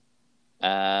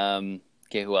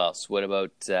 Okay, who else? What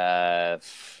about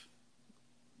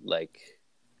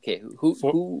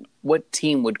what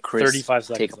team would Chris 35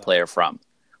 seconds take a left. player from?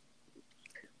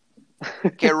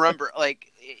 Okay, remember,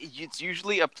 it's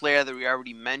usually a player that we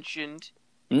already mentioned.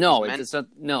 No, He's it's not.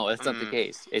 No, that's not the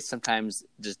case. It sometimes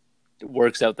just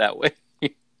works out that way.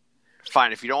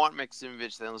 Fine, if you don't want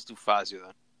Maximovic, then let's do Fazio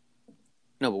then.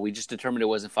 No, but we just determined it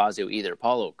wasn't Fazio either.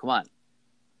 Paulo, come on.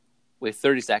 We have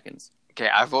 30 seconds. Okay,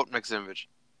 I vote Maximovic.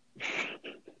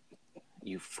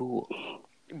 You fool.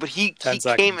 But he 10 came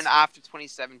seconds. in after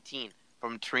 2017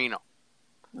 from Torino.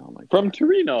 Oh my God. From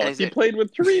Torino. Is He it- played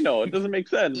with Torino. It doesn't make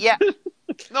sense. Yeah.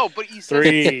 No, but he said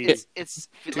 3, it's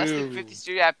less than 2, 50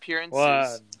 Serie A appearances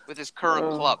 1. with his current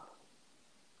club.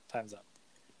 Time's up.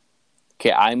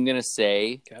 Okay, I'm gonna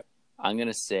say,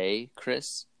 Okay.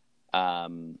 Chris,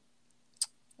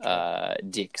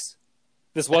 Dix.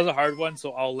 This was a hard one,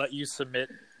 so I'll let you submit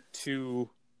 2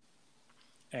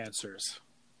 answers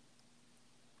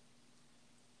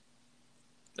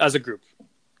as a group.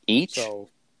 Each? So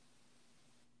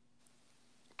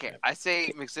Okay, I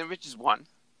say Maximovic is one.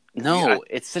 No, Yeah.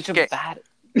 it's such a Okay. bad.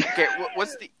 Okay,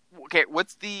 what's the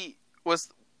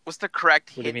correct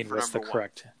what do you hit mean? for What's the number one?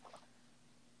 correct?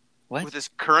 What? With his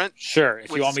current Sure. If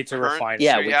With you want me his to current refine it,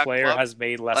 Yeah, so Serie the A player club, has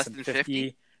made less than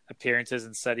 50 appearances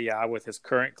in Serie A with his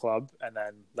current club, and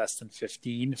then less than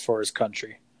 15 for his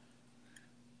country.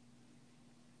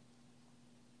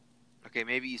 Okay,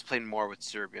 maybe he's played more with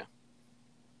Serbia.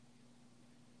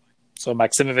 So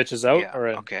Maximovic is out, Yeah. or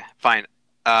in? Okay, fine.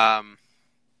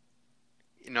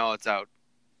 No, it's out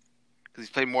because he's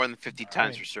played more than 50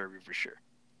 times for Serbia for sure.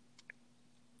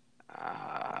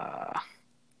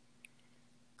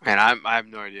 Man, I have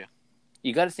no idea.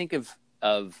 You got to think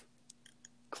of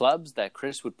clubs that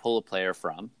Chris would pull a player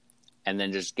from, and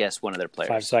then just guess one of their players.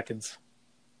 5 seconds.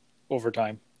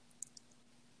 Overtime.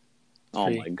 Oh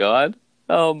 3, my God!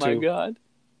 Oh my 2. God!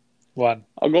 1.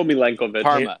 I'll go Milenkovic.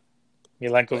 Parma.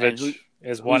 Milenkovic And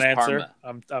is one who's answer.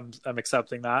 Parma? I'm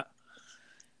accepting that.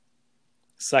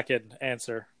 Second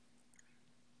answer.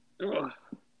 Ugh.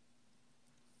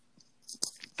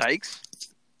 Dykes?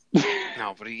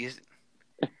 No, but he is.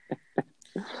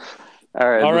 All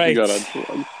right. All right. Moving on to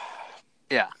one.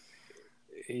 Yeah.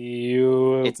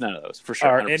 You It's none of those for sure.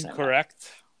 are 100%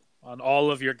 incorrect on all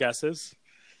of your guesses.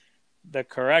 The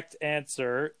correct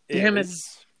answer Damn it.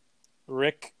 is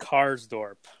Rick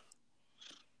Karsdorp.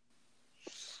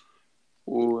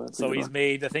 Ooh, that's a So good he's one.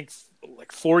 made, I think,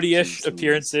 like 40-ish Jeez.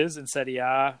 appearances in Serie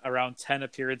A, around 10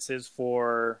 appearances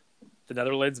for the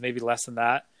Netherlands, maybe less than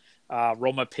that.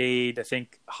 Roma paid, I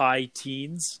think, high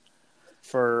teens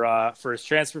for his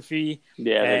transfer fee.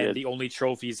 Yeah, they and did. the only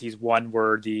trophies he's won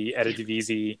were the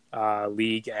Eredivisie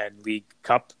League and League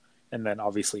Cup, and then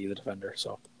obviously the defender.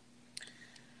 So,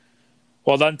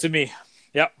 well done to me.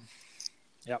 Yep.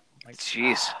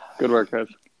 Jeez. Good work, Chris.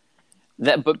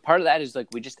 But part of that is like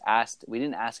we didn't ask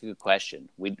a good question.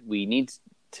 We need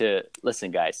to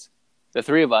listen, guys. The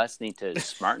three of us need to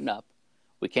smarten up.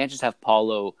 We can't just have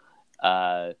Paulo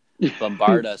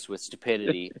bombard us with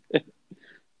stupidity.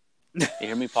 You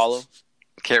hear me, Paulo?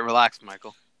 Okay, relax,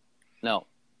 Michael. No.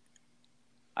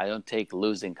 I don't take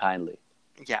losing kindly.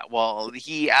 Yeah, well,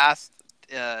 he asked,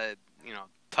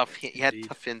 tough. He had Indeed.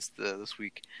 tough hints this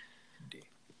week.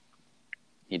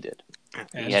 He did.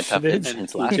 And He had tough did.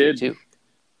 hints He last did. week, too.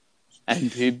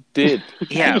 And he did.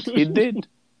 Yeah. And he did.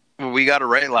 Well, we got it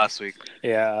right last week.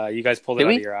 Yeah, you guys pulled Did it out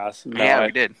we? of your ass. No, Yeah, I-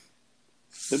 we did.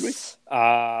 Did we? Who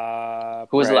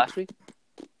was it Right. last week?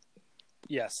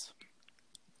 Yes.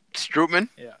 Strootman.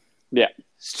 Yeah.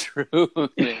 It's true.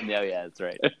 Yeah, that's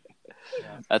right.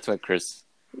 That's why Chris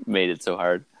made it so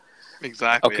hard.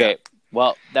 Exactly. Okay.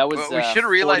 Well, that was Well, we should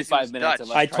have realized he 45 was minutes Dutch. of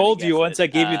us I trying told to you guess once it. I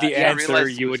gave you the Yeah, I answer, realized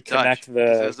he you was would Dutch, connect 'cause the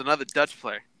There's another Dutch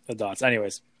player. dots.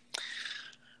 Anyways,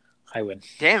 I win.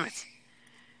 Damn it.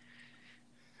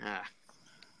 Ah.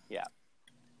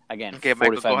 Again, Okay,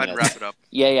 Michael, 45 go ahead and minutes. wrap it up.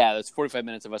 Yeah, that's 45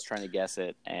 minutes of us trying to guess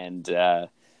it, and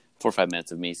 45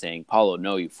 minutes of me saying, Paulo,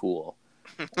 no, you fool.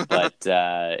 But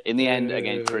in the end,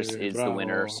 again, Chris is the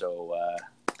winner, so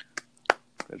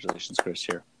congratulations, Chris,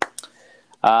 here.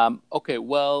 Okay,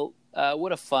 well,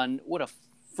 what a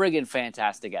friggin'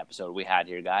 fantastic episode we had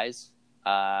here, guys.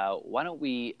 Why don't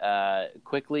we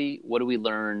quickly, what do we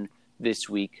learn this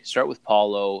week? Start with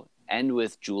Paulo, end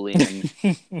with Julian.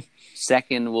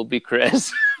 Second will be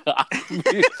Chris.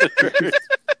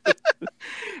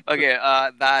 Okay,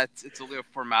 it's only a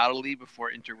formality before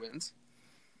Inter wins.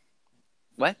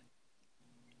 What?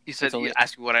 You said It's only- you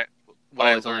asked me what I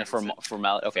It's only learned. a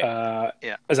formality. Okay,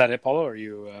 Yeah. Is that it, Paulo? Or are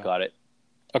you? got it.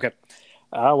 Okay.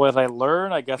 What did I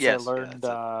learn? I guess Yes, I learned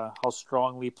yeah, how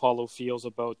strongly Paulo feels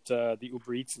about the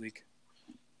Uber Eats league.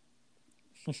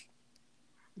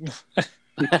 Yeah.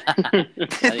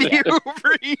 The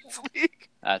Uber Eats league.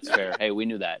 That's fair. Hey, we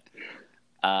knew that.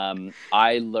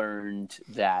 I learned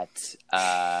that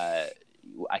I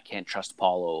can't trust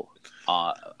Paulo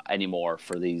anymore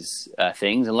for these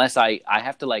things unless I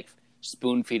have to like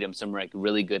spoon feed him some like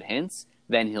really good hints.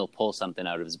 Then he'll pull something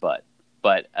out of his butt.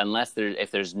 But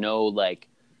if there's no like,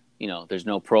 there's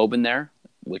no probe in there,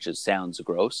 which sounds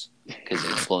gross because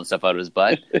he's pulling stuff out of his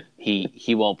butt.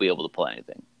 He won't be able to pull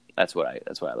anything. That's what I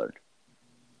learned.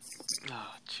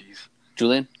 Oh, jeez.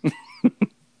 Julian.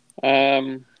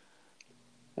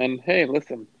 And hey,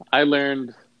 listen, I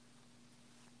don't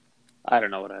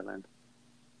know what I learned.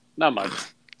 Not much.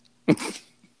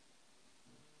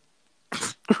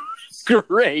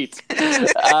 Great.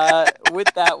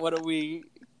 With that, what do we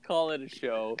call it a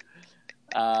show?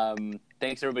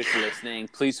 Thanks everybody for listening.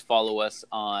 Please follow us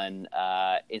on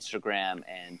Instagram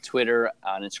and Twitter.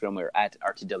 On Instagram, we're at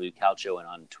RTW Calcio, and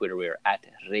on Twitter, we're at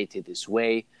Rete This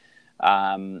Way.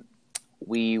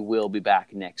 We will be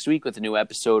back next week with a new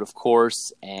episode, of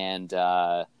course, and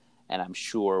I'm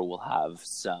sure we'll have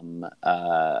some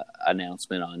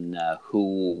announcement on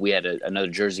who we had another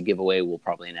jersey giveaway. We'll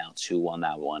probably announce who won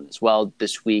that one as well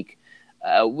this week.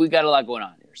 We got a lot going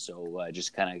on here, so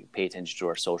just kind of pay attention to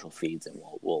our social feeds, and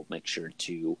we'll make sure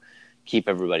to keep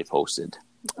everybody posted.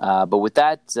 But with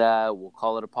that, we'll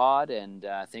call it a pod, and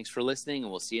thanks for listening,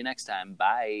 and we'll see you next time.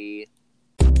 Bye.